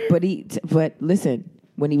being there? But listen,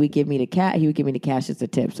 when he would give me the cash as a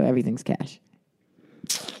tip, so everything's cash.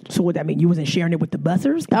 So what that mean? You wasn't sharing it with the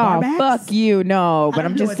bussers? Fuck you. No, but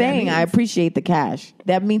I'm just saying I appreciate the cash.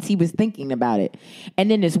 That means he was thinking about it.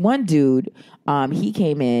 And then this one dude, he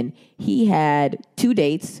came in, he had 2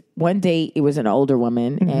 dates. One date, it was an older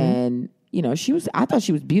woman, and you know, I thought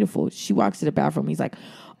she was beautiful. She walks to the bathroom, he's like,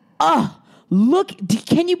 oh, look,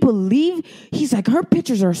 can you believe? He's like, her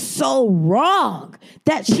pictures are so wrong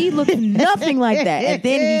that she looks nothing like that. And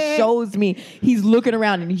then he's looking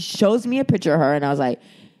around and he shows me a picture of her. And I was like,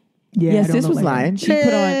 yes, this was lying.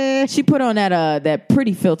 She put on that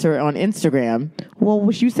pretty filter on Instagram.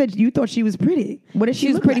 Well, you said you thought she was pretty. What did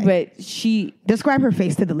she look pretty, like? But she... Describe her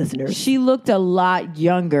face to the listeners. She looked a lot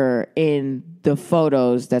younger in the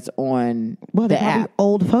photos that's on the app.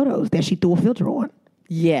 Old photos that she threw a filter on.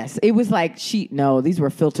 Yes. It was like these were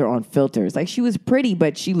filter on filters. Like she was pretty,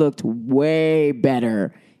 but she looked way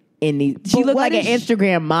better in these. She looked like an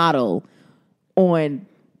Instagram model on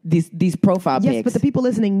these profile pics. Yes, but the people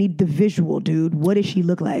listening need the visual, dude. What does she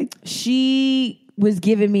look like? She was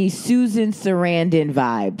giving me Susan Sarandon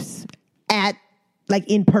vibes. Like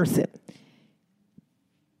in person?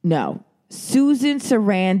 No. Susan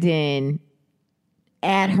Sarandon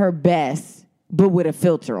at her best, but with a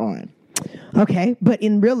filter on. Okay, but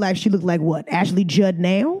in real life, she looked like what? Ashley Judd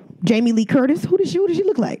now? Jamie Lee Curtis? Who does she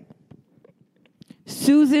look like?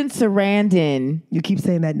 Susan Sarandon. You keep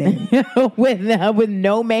saying that name. with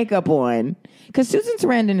no makeup on. Because Susan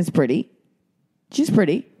Sarandon is pretty. She's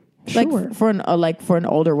pretty. Sure. Like for an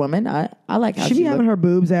older woman, I like how she be having her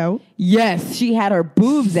boobs out. Yes, she had her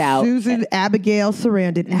boobs out. Susan Abigail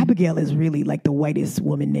Sarandon. Abigail is really like the whitest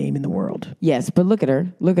woman name in the world. Yes, but look at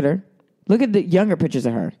her. Look at the younger pictures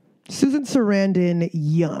of her. Susan Sarandon,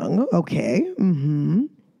 young. Okay. Mm-hmm.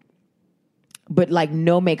 But like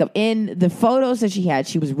no makeup. In the photos that she had,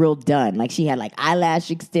 she was real done. Like she had like eyelash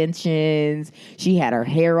extensions. She had her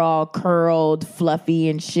hair all curled, fluffy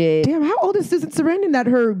and shit. Damn, how old is Susan Sarandon that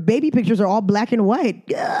her baby pictures are all black and white?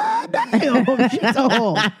 God damn, she's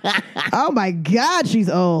old. Oh my God, she's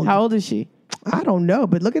old. How old is she? I don't know,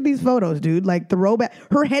 but look at these photos, dude. Like throwback.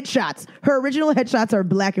 Her headshots, her original headshots are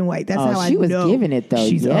black and white. That's how I know. She was giving it though.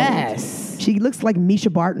 She's yes. old. She looks like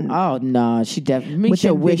Misha Barton. Oh no, she definitely.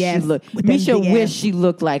 Misha wish she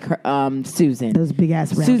looked like her. Susan. Those big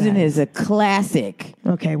ass. Susan is a classic.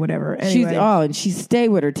 Okay, whatever. Anyway. And she stay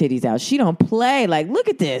with her titties out. She don't play. Like, look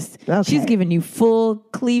at this. Okay. She's giving you full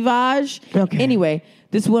cleavage. Okay. Anyway,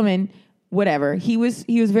 this woman. Whatever. He was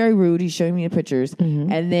very rude. He's showing me the pictures.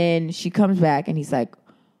 Mm-hmm. And then she comes back and he's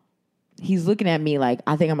looking at me like,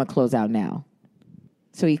 I think I'm going to close out now.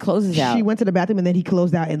 So he closes out. She went to the bathroom and then he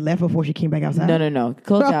closed out and left before she came back outside? No.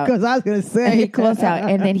 Closed out. Because I was going to say. And he closed out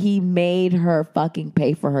and then he made her fucking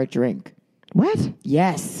pay for her drink. What?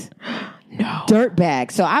 Yes. No.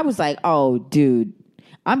 Dirtbag. So I was like, oh, dude,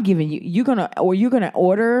 I'm giving you, you're going to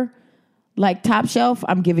order like top shelf,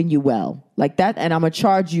 I'm giving you well. Like that, and I'm going to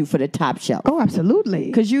charge you for the top shelf. Oh, absolutely.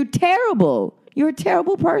 Because you're terrible. You're a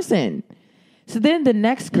terrible person. So then the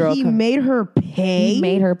next girl... He made her pay? He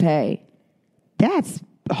made her pay. That's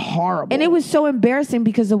horrible. And it was so embarrassing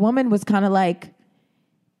because the woman was kind of like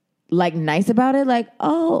nice about it. Like,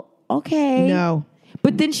 oh, okay. No.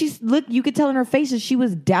 But then you could tell in her face that she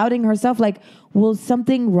was doubting herself. Like, well,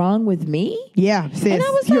 something wrong with me? Yeah, sis. And I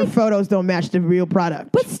was your photos don't match the real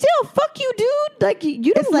product. But still, fuck you, dude. Like,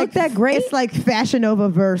 you don't look that great. It's like Fashion Nova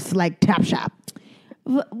versus like Topshop.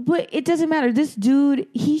 But it doesn't matter. This dude,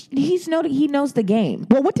 he knows the game.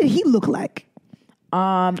 Well, what did he look like?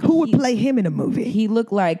 Who would play him in a movie? He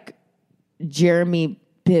looked like Jeremy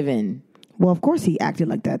Piven. Well, of course he acted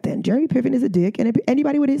like that then. Jeremy Piven is a dick, and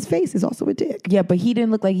anybody with his face is also a dick. Yeah, but he didn't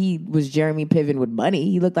look like he was Jeremy Piven with money.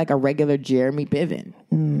 He looked like a regular Jeremy Piven.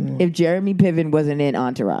 If Jeremy Piven wasn't in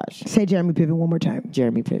Entourage. Say Jeremy Piven one more time.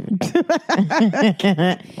 Jeremy Piven.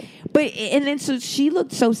 And then so she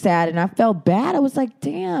looked so sad, and I felt bad. I was like,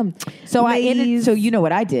 damn. So So you know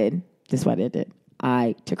what I did? This is what I did.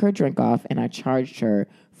 I took her drink off, and I charged her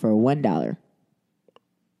for $1.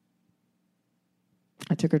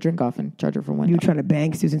 I took her drink off and charged her for $1. You trying to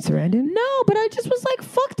bang Susan Sarandon? No, but I just was like,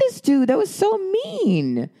 fuck this dude. That was so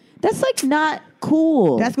mean. That's like not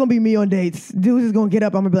cool. That's going to be me on dates. Dude is going to get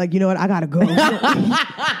up. I'm going to be like, you know what? I got to go.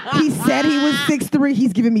 He said he was 6'3".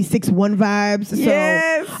 He's giving me 6'1" vibes. So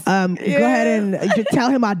yes. Go ahead and just tell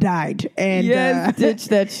him I died. And ditch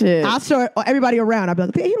that shit. I'll show everybody around. I'll be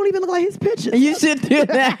like, he don't even look like his pictures. You should do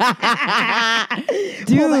that.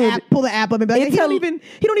 Dude. Pull the app up and be like, he don't even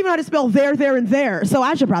know how to spell there, and there. So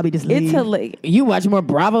I should probably just leave. You watch more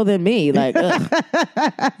Bravo than me. Like,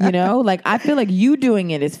 you know, like I feel like you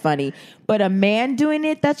doing it is funny, but a man doing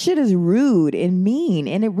it, that shit is rude and mean,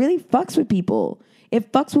 and it really fucks with people.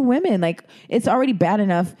 It fucks with women. Like, it's already bad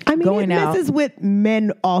enough going out. It messes with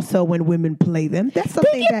men also when women play them. That's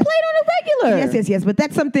something they get played on a regular. Yes. But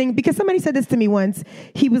that's something, because somebody said this to me once.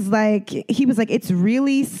 He was like, it's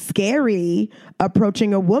really scary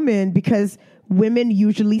approaching a woman because women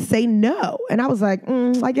usually say no. And I was like,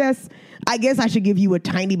 I guess I should give you a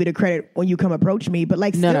tiny bit of credit when you come approach me. But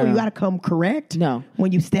like, still, you got to come correct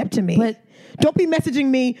when you step to me. But don't be messaging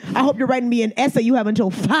me, I hope you're writing me an essay. You have until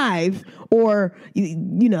 5, or,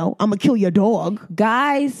 you know, I'm going to kill your dog.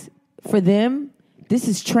 Guys, for them, this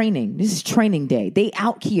is training. This is training day. They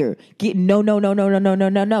out here getting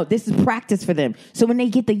no. This is practice for them. So when they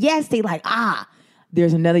get the yes, they like,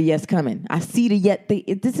 there's another yes coming. I see the yes.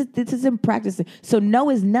 This is in practice. So no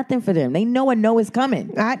is nothing for them. They know a no is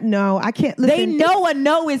coming. I can't listen. They know a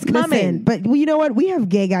no is coming. But you know what? We have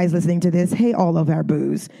gay guys listening to this. Hey, all of our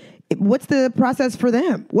boos. What's the process for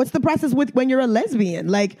them? What's the process with when you're a lesbian?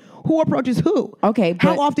 Like, who approaches who? Okay.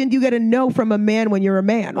 How often do you get a no from a man when you're a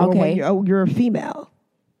man or when you're a female?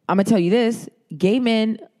 I'm going to tell you this. Gay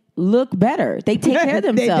men look better. They take care of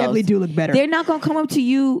themselves. They definitely do look better. They're not going to come up to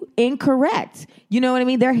you incorrect. You know what I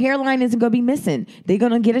mean? Their hairline isn't going to be missing. They're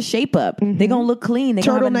going to get a shape up. Mm-hmm. They're going to look clean.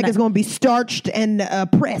 Turtleneck is going to be starched and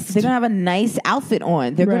pressed. They're going to have a nice outfit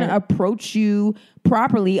on. They're going to approach you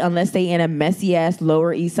properly unless they in a messy ass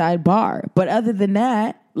Lower East Side bar. But other than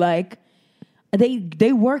that, like,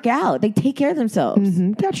 they work out. They take care of themselves.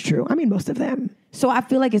 Mm-hmm. That's true. I mean, most of them. So I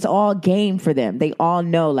feel like it's all game for them. They all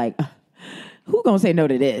know, like, who gonna say no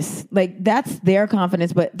to this? Like, that's their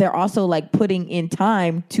confidence, but they're also like putting in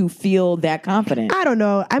time to feel that confident. I don't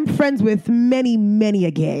know. I'm friends with many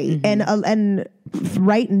a gay, and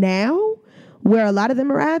right now, where a lot of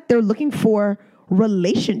them are at. They're looking for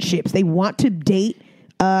relationships. They want to date.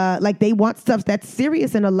 Like they want stuff that's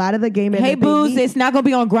serious, and a lot of the game. Hey, booze, it's not gonna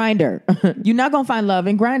be on Grindr. You're not gonna find love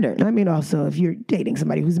in Grindr. I mean, also, if you're dating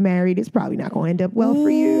somebody who's married, it's probably not gonna end up well for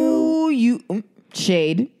you.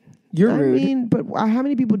 Shade. You're rude. I mean, but how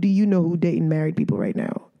many people do you know who dating married people right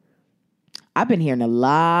now? I've been hearing a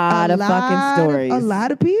lot of fucking stories. A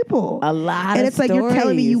lot of people. And it's like you're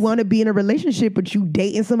telling me you want to be in a relationship, but you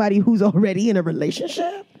dating somebody who's already in a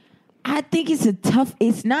relationship. I think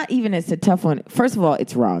it's not even a tough one. First of all,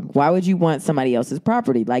 it's wrong. Why would you want somebody else's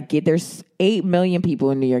property? Like, there's 8 million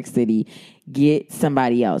people in New York City. Get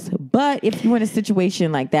somebody else. But if you're in a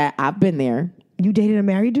situation like that, I've been there. You dated a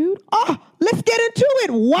married dude? Oh, let's get into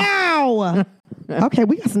it. Wow. Okay,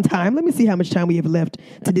 we got some time. Let me see how much time we have left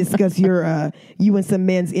to discuss you and some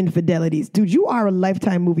men's infidelities. Dude, you are a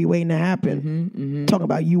Lifetime movie waiting to happen. Talking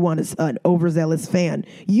about you want an overzealous fan.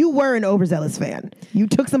 You were an overzealous fan. You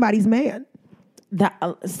took somebody's man.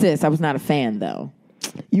 Sis, I was not a fan, though.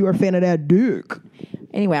 You were a fan of that dick.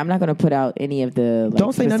 Anyway, I'm not going to put out any of the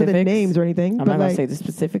Don't say specifics. none of the names or anything. I'm not going to say the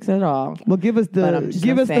specifics at all. Well, give us the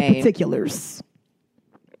particulars.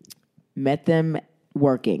 Met them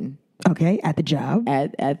working. Okay, at the job.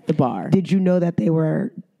 At the bar. Did you know that they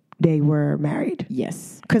were married?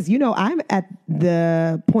 Yes. Because, I'm at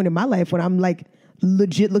the point in my life when I'm like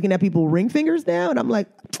legit looking at people ring fingers now, and I'm like,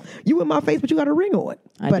 you in my face, but you got a ring on.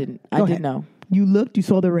 I didn't know. You looked, you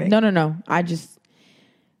saw the ring. No.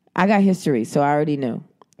 I got history, so I already knew.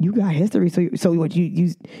 You got history, so what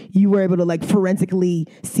you were able to like forensically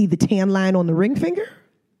see the tan line on the ring finger?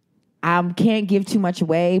 I can't give too much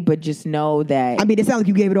away, but just know that. I mean, it sounds like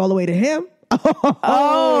you gave it all the way to him.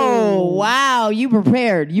 Oh, wow. You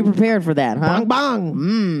prepared. You prepared for that, huh? Bang,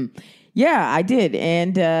 bang. Yeah, I did.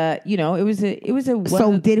 And, it was a.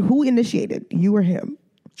 So who initiated? You or him?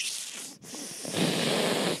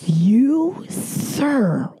 You,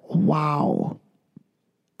 sir. Wow.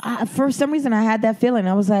 For some reason, I had that feeling.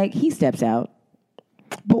 I was like, he steps out.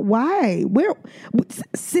 But why?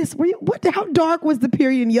 Sis, how dark was the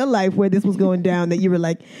period in your life where this was going down that you were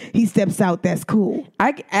like, he steps out, that's cool?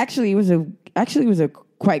 It was a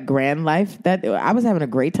quite grand life. That I was having a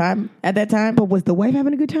great time at that time. But was the wife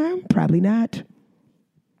having a good time? Probably not.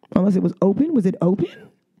 Unless it was open. Was it open?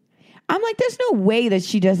 I'm like, there's no way that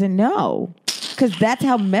she doesn't know. Because that's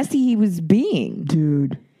how messy he was being.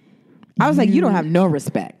 Dude. I was like, you don't have no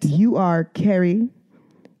respect. You are Carrie.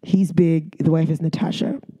 He's big. The wife is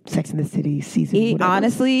Natasha. Sex in the City season.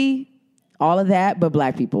 Honestly, all of that, but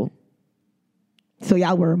black people. So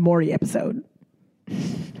y'all were a Maury episode.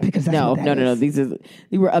 Because that's no. These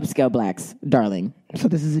were upscale blacks, darling. So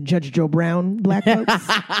this is a Judge Joe Brown black folks.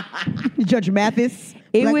 Judge Mathis.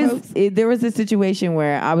 There was a situation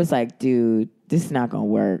where I was like, dude, this is not gonna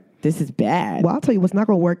work. This is bad. Well, I'll tell you what's not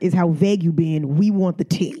gonna work is how vague you being. We want the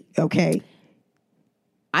tea. Okay.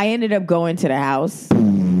 I ended up going to the house.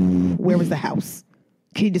 Where was the house?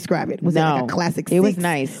 Can you describe it? Was it like a classic six? It was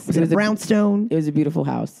nice. Was it a brownstone? It was a beautiful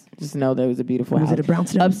house. Just know that it was a beautiful house. Was it a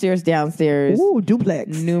brownstone? Upstairs, downstairs. Ooh,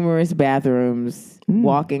 duplex. Numerous bathrooms.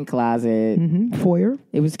 Walk-in closet. Foyer?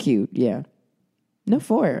 It was cute, yeah. No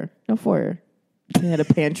foyer. It had a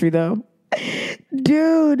pantry, though.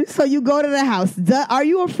 Dude, so you go to the house. Are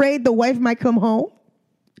you afraid the wife might come home?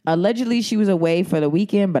 Allegedly, she was away for the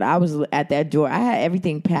weekend, but I was at that door. I had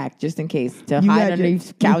everything packed just in case to hide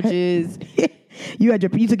underneath couches. You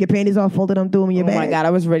took your panties off, folded them, threw them in your bag. Oh my God, I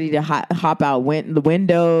was ready to hop out the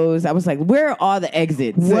windows. I was like, where are all the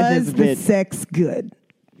exits? Was the sex good?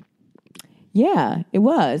 Yeah, it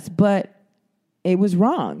was, but it was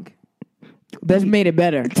wrong. That made it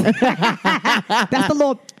better. That's a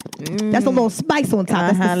little spice on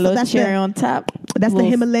top. That's a little cherry on top. That's the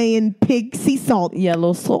Himalayan pig sea salt. Yeah, a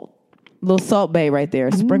little salt bay right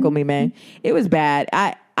there. Sprinkle me, man. It was bad.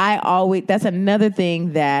 I always, that's another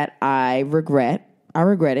thing that I regret. I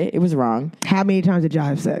regret it. It was wrong. How many times did y'all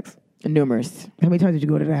have sex? Numerous. How many times did you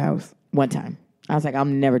go to the house? One time. I was like,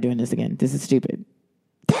 I'm never doing this again. This is stupid.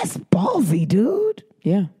 That's ballsy, dude.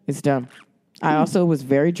 Yeah, it's dumb. I also was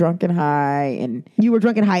very drunk and high. And you were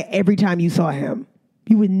drunk and high every time you saw him.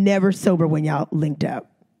 You were never sober when y'all linked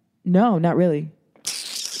up. No, not really.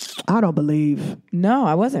 I don't believe. No,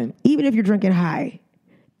 I wasn't. Even if you're drinking high,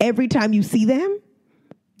 every time you see them.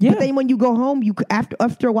 Yeah. But then when you go home,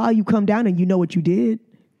 after a while, you come down and you know what you did.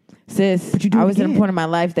 Sis, but you do I was at a point in my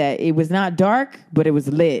life that it was not dark, but it was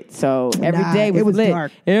lit. So every day was lit.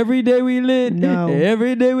 Dark. Every day we lit. No.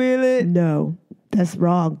 Every day we lit. No, that's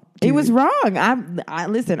wrong. Dude. It was wrong. I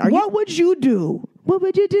listen. What would you do What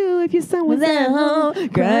would you do if your son was at home,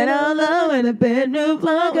 crying all alone in the bedroom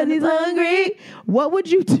floor because he's hungry? What would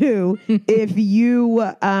you do if you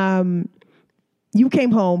you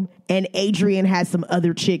came home and Adrian had some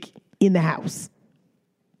other chick in the house,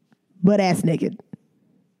 butt ass naked,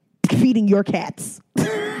 feeding your cats?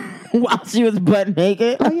 While she was butt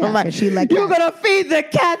naked? Oh, yeah. I'm like, She like you're cats. going to feed the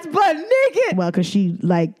cats butt naked? Well, because she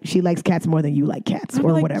likes cats more than you like cats,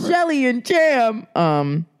 or like whatever. Jelly and jam.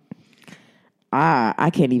 I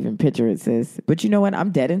can't even picture it, sis. But you know what?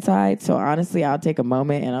 I'm dead inside. So honestly, I'll take a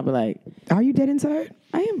moment and I'll be like, Are you dead inside?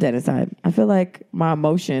 I am dead inside. I feel like my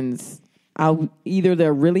emotions, either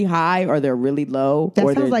they're really high or they're really low. That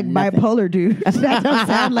or sounds like nothing. bipolar, dude. That don't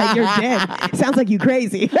sound like you're dead. Sounds like you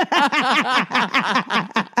crazy.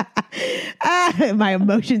 My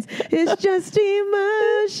emotions. It's just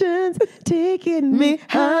emotions taking me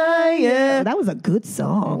higher. That was a good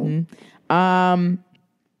song.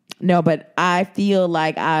 No, but I feel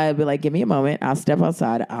like I'd be like, give me a moment. I'll step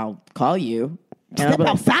outside. I'll call you. And I'll Step be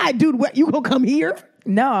like, outside, dude. What, you gonna come here?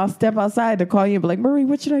 no, I'll step outside to call you and be like, Marie,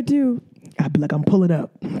 what should I do? I'd be like, I'm pulling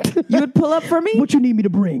up. You would pull up for me? What you need me to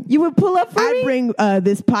bring? You would pull up for me? I'd bring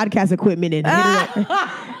this podcast equipment and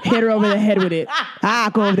hit her over the head with it. I'll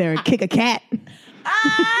go over there and kick a cat.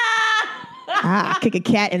 I'll kick a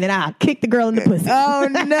cat and then I'll kick the girl in the pussy. Oh,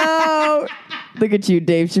 no. Look at you,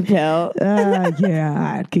 Dave Chappelle.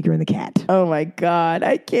 Yeah, I'd kick her in the cat. Oh, my God.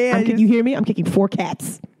 I can't. You hear me? I'm kicking 4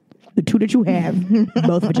 cats. The 2 that you have,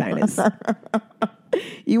 both vaginas.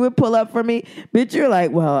 You would pull up for me. Bitch, you're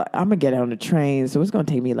like, well, I'm going to get on the train, so it's going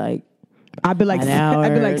to take me like I'd be like, an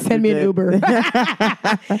hour. send me an Uber.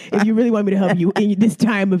 If you really want me to help you in this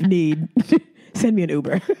time of need, send me an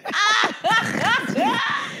Uber.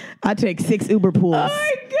 I'll take 6 Uber pools. Oh,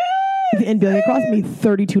 my God. And be like, it cost me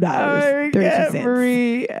 $32. Oh, 32 cents.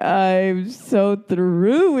 Marie, I'm so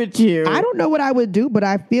through with you. I don't know what I would do, but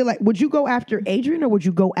I feel like, would you go after Adrian or would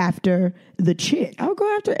you go after the chick? I would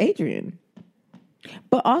go after Adrian.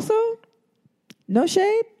 But also, no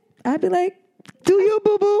shade. I'd be like, do you,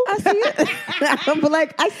 boo-boo? I see it. I'd be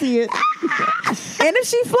like, I see it. And if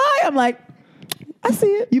she fly, I'm like, I see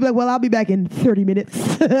it. You'd be like, well, I'll be back in 30 minutes.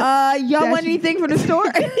 Y'all want anything from the store?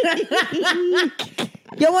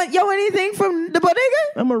 Y'all want anything from the bodega?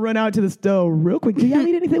 I'm going to run out to the store real quick. Do y'all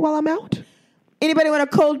need anything while I'm out? Anybody want a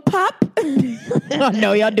cold pop? Oh,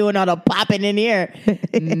 no, y'all doing all the popping in here.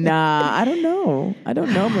 Nah, I don't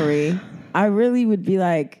know. Marie. I really would be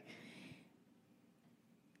like,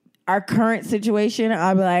 our current situation,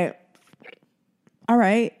 I'd be like, all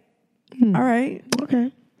right. All right.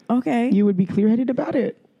 Okay. You would be clear-headed about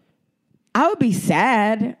it. I would be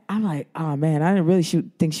sad. I'm like, oh man, I didn't really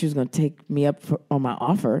think she was going to take me up on my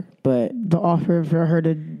offer, but The offer for her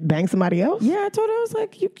to bang somebody else? yeah, I told her, I was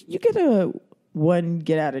like, you get a one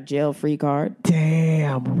get out of jail free card.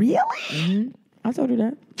 Damn, really? Mm-hmm. I told her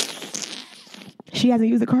that. She hasn't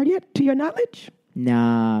used the card yet, to your knowledge?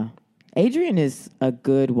 Nah, Adrian is a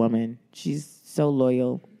good woman. She's so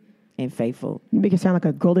loyal and faithful. You make it sound like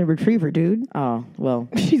a golden retriever, dude. Oh well,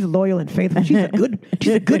 She's loyal and faithful. She's a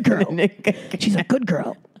good girl. She's a good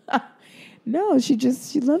girl. no, she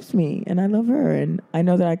loves me, and I love her, and I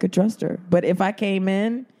know that I could trust her. But if I came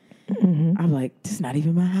in, I'm like, this is not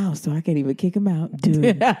even my house, so I can't even kick him out, Dude,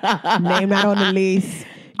 name out on the lease.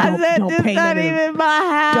 I said, this is not even my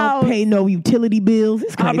house. Don't pay no utility bills.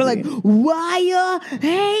 It's crazy. I'll be like, wire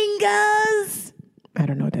hangers. I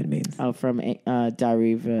don't know what that means. Oh, from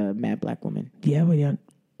Diary of a Mad Black Woman. Yeah, we don't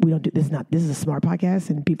do this. This is a smart podcast,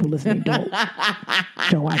 and people listening don't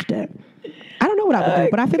watch that. I don't know what I would do,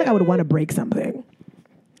 but I feel like I would want to break something.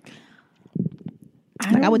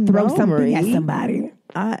 I would throw something at somebody.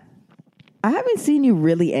 I haven't seen you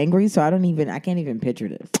really angry, so I can't even picture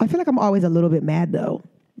this. I feel like I'm always a little bit mad though.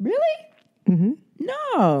 Really? Mm-hmm.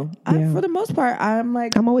 No. Yeah. For the most part,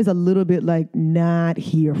 I'm always a little bit like not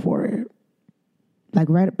here for it. Like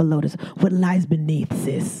right below this, what lies beneath,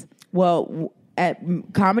 sis? Well, at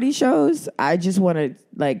comedy shows, I just want to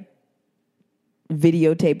like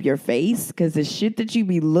videotape your face because the shit that you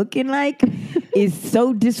be looking like is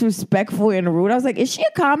so disrespectful and rude. I was like, is she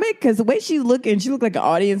a comic? Because the way she's looking, she looked like an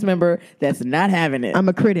audience member that's not having it. I'm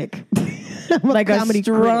a critic. I'm like a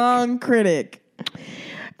strong critic.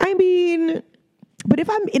 I mean, but if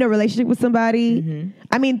I'm in a relationship with somebody,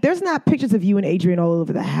 I mean, there's not pictures of you and Adrian all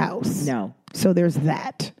over the house. No. So there's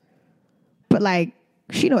that. But like,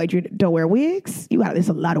 she know Adrian don't wear wigs. There's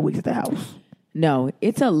a lot of wigs at the house. No,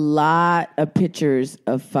 it's a lot of pictures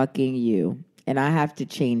of fucking you. And I have to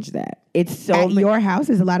change that. It's so At your house,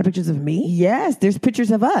 there's a lot of pictures of me. Yes, there's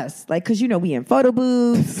pictures of us. Like, because, we in photo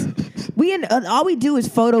booths. All we do is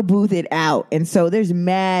photo booth it out. And so there's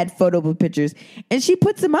mad photo booth pictures. And she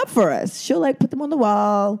puts them up for us. She'll, put them on the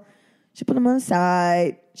wall. She'll put them on the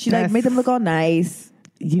side. She, make them look all nice.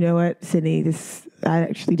 You know what, Sydney? I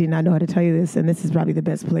actually did not know how to tell you this, and this is probably the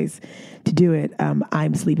best place to do it.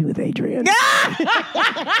 I'm sleeping with Adrian.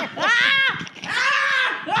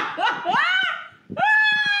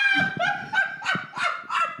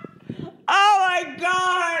 Oh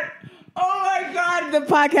my God. The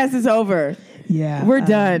podcast is over. Yeah. We're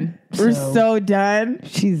done. We're so done.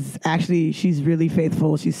 She's really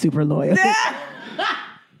faithful. She's super loyal.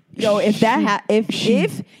 Yo, if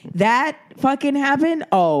that fucking happened,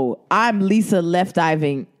 I'm Lisa left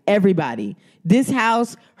diving everybody. This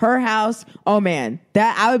house, her house. Oh man,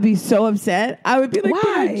 that I would be so upset. I would be like,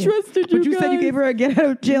 why? I trusted you. But you said you gave her a get out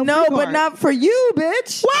of jail. No, free but card. not for you,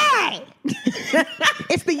 bitch. Why?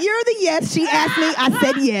 It's the year of the yes. She asked me. I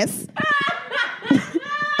said yes.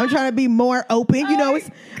 I'm trying to be more open. It's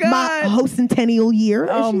my hostcentennial year.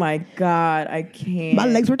 Oh my God, I can't. My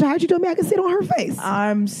legs were tired. She told me I could sit on her face.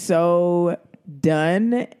 I'm so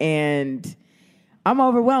done, and I'm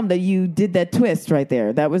overwhelmed that you did that twist right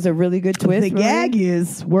there. That was a really good twist. The gag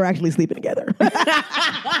is we're actually sleeping together.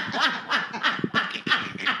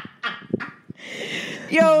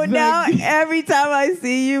 Yo, now every time I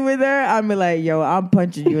see you with her, I'm like, yo, I'm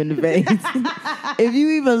punching you in the face. If you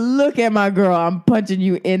even look at my girl, I'm punching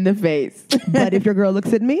you in the face. But if your girl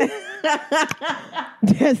looks at me,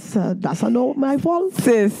 that's not my fault.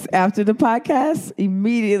 Sis, after the podcast,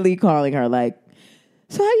 immediately calling her like,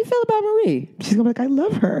 so how do you feel about Marie? She's gonna be like, I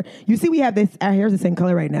love her. You see, we have our hair's the same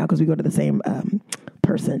color right now because we go to the same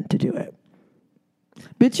person to do it.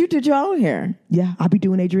 Bitch, you did your own hair. Yeah, I'll be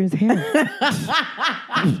doing Adrian's hair.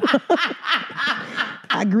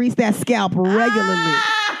 I grease that scalp regularly.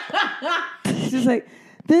 She's like,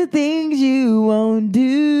 the things you won't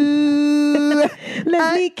do.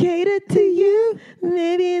 Let me cater to you.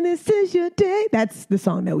 Maybe this is your day. That's the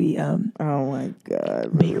song that we oh my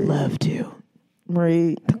God, make love to.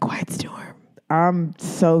 Marie, The Quiet Storm. I'm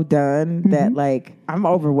so done that I'm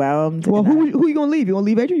overwhelmed. Well, who you gonna leave? You gonna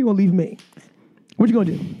leave Adrian? You gonna leave me? What you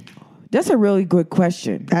gonna do? That's a really good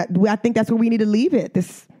question. I think that's where we need to leave it.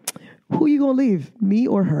 Who you gonna leave? Me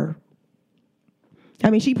or her?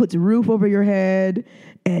 I mean, she puts a roof over your head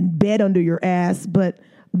and bed under your ass, but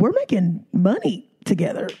we're making money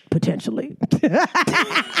together, potentially.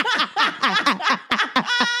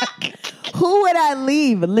 Who would I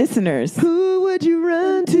leave? Listeners. Who would you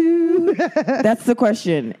run to? That's the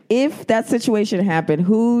question. If that situation happened,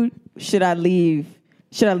 who should I leave?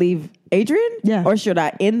 Should I leave Adrian? Yeah. Or should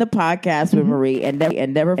I end the podcast with Marie and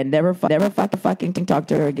never fucking talk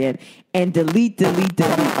to her again and delete all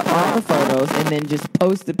the photos and then just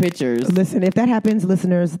post the pictures? Listen, if that happens,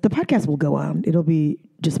 listeners, the podcast will go on. It'll be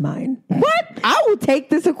just mine. What? I will take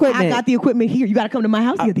this equipment. I got the equipment here. You got to come to my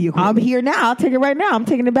house to get the equipment. I'm here now. I'll take it right now. I'm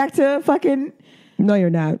taking it back to fucking No, you're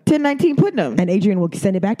not. 1019 Putnam. And Adrian will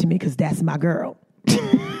send it back to me because that's my girl.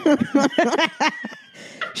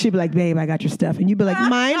 She'd be like, babe, I got your stuff. And you'd be like,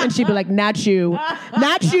 mine? And she'd be like, not you.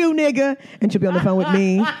 Not you, nigga. And she'll be on the phone with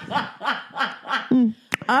me.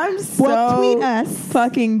 I'm so tweet us.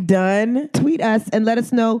 fucking done. Tweet us and let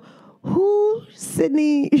us know who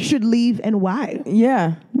Sydney should leave and why.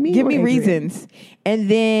 Yeah. Give or me Adrian? reasons. And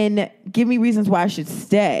then give me reasons why I should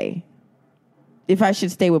stay. If I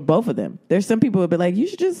should stay with both of them. There's some people who would be like, you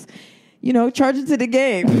should just, charge it to the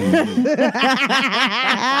game.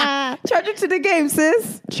 Charge it to the game,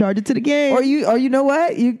 sis. Charge it to the game. Or you know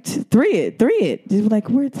what? You three it. Just be like,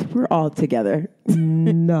 we're all together.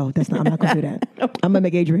 No, I'm not going to do that. I'm going to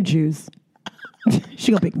make Adrian choose.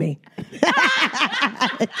 She going to pick me.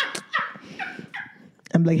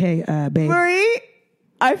 I'm like, hey, babe. Marie,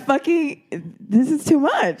 this is too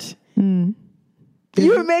much.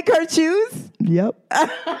 You would make her choose? Yep.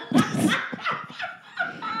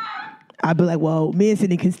 I'd be like, well, me and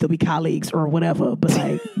Sydney can still be colleagues or whatever, but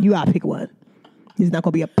you gotta pick one. It's not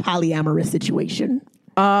gonna be a polyamorous situation.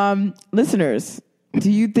 Listeners,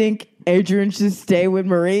 do you think Adrian should stay with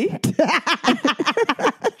Marie?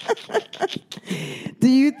 Do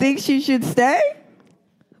you think she should stay?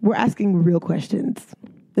 We're asking real questions.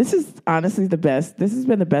 This is honestly the best. This has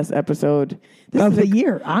been the best episode of the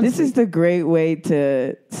year, honestly. This is the great way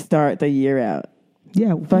to start the year out.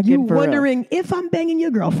 Yeah, Fucking you for wondering if I'm banging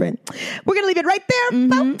your girlfriend. We're going to leave it right there,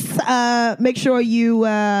 folks. Make sure you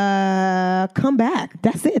come back.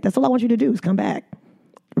 That's it. That's all I want you to do is come back.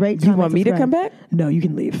 rate. Do you want me to come back? No, you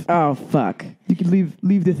can leave. Oh, fuck. You can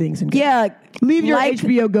leave the things and go. Yeah. Leave your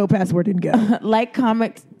HBO Go password and go. Like,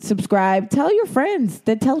 comment, subscribe. Tell your friends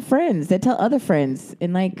that tell other friends.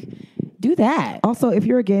 And, like, do that. Also, if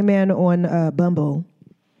you're a gay man on Bumble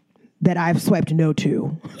that I've swiped no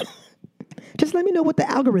to, just let me know what the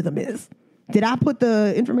algorithm is. Did I put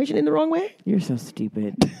the information in the wrong way? You're so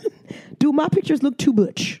stupid. Do my pictures look too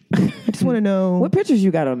butch? I just want to know. What pictures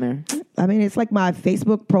you got on there? I mean, it's like my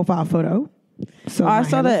Facebook profile photo. So I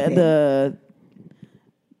saw the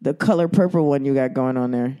color purple one you got going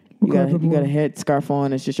on there. You got a head scarf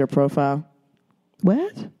on. It's just your profile.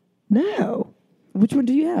 What? No. Which one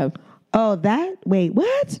do you have? Oh, that? Wait,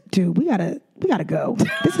 what? Dude, we gotta go.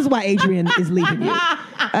 This is why Adrian is leaving you.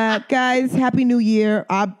 Guys, Happy New Year.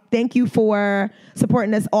 Thank you for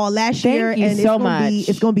supporting us all last year. Thank you so much.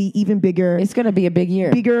 It's going to be even bigger. It's going to be a big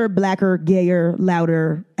year. Bigger, blacker, gayer,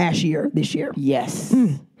 louder, ashier this year. Yes.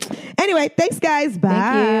 Anyway, thanks, guys.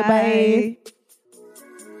 Bye. Thank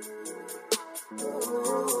you. Bye.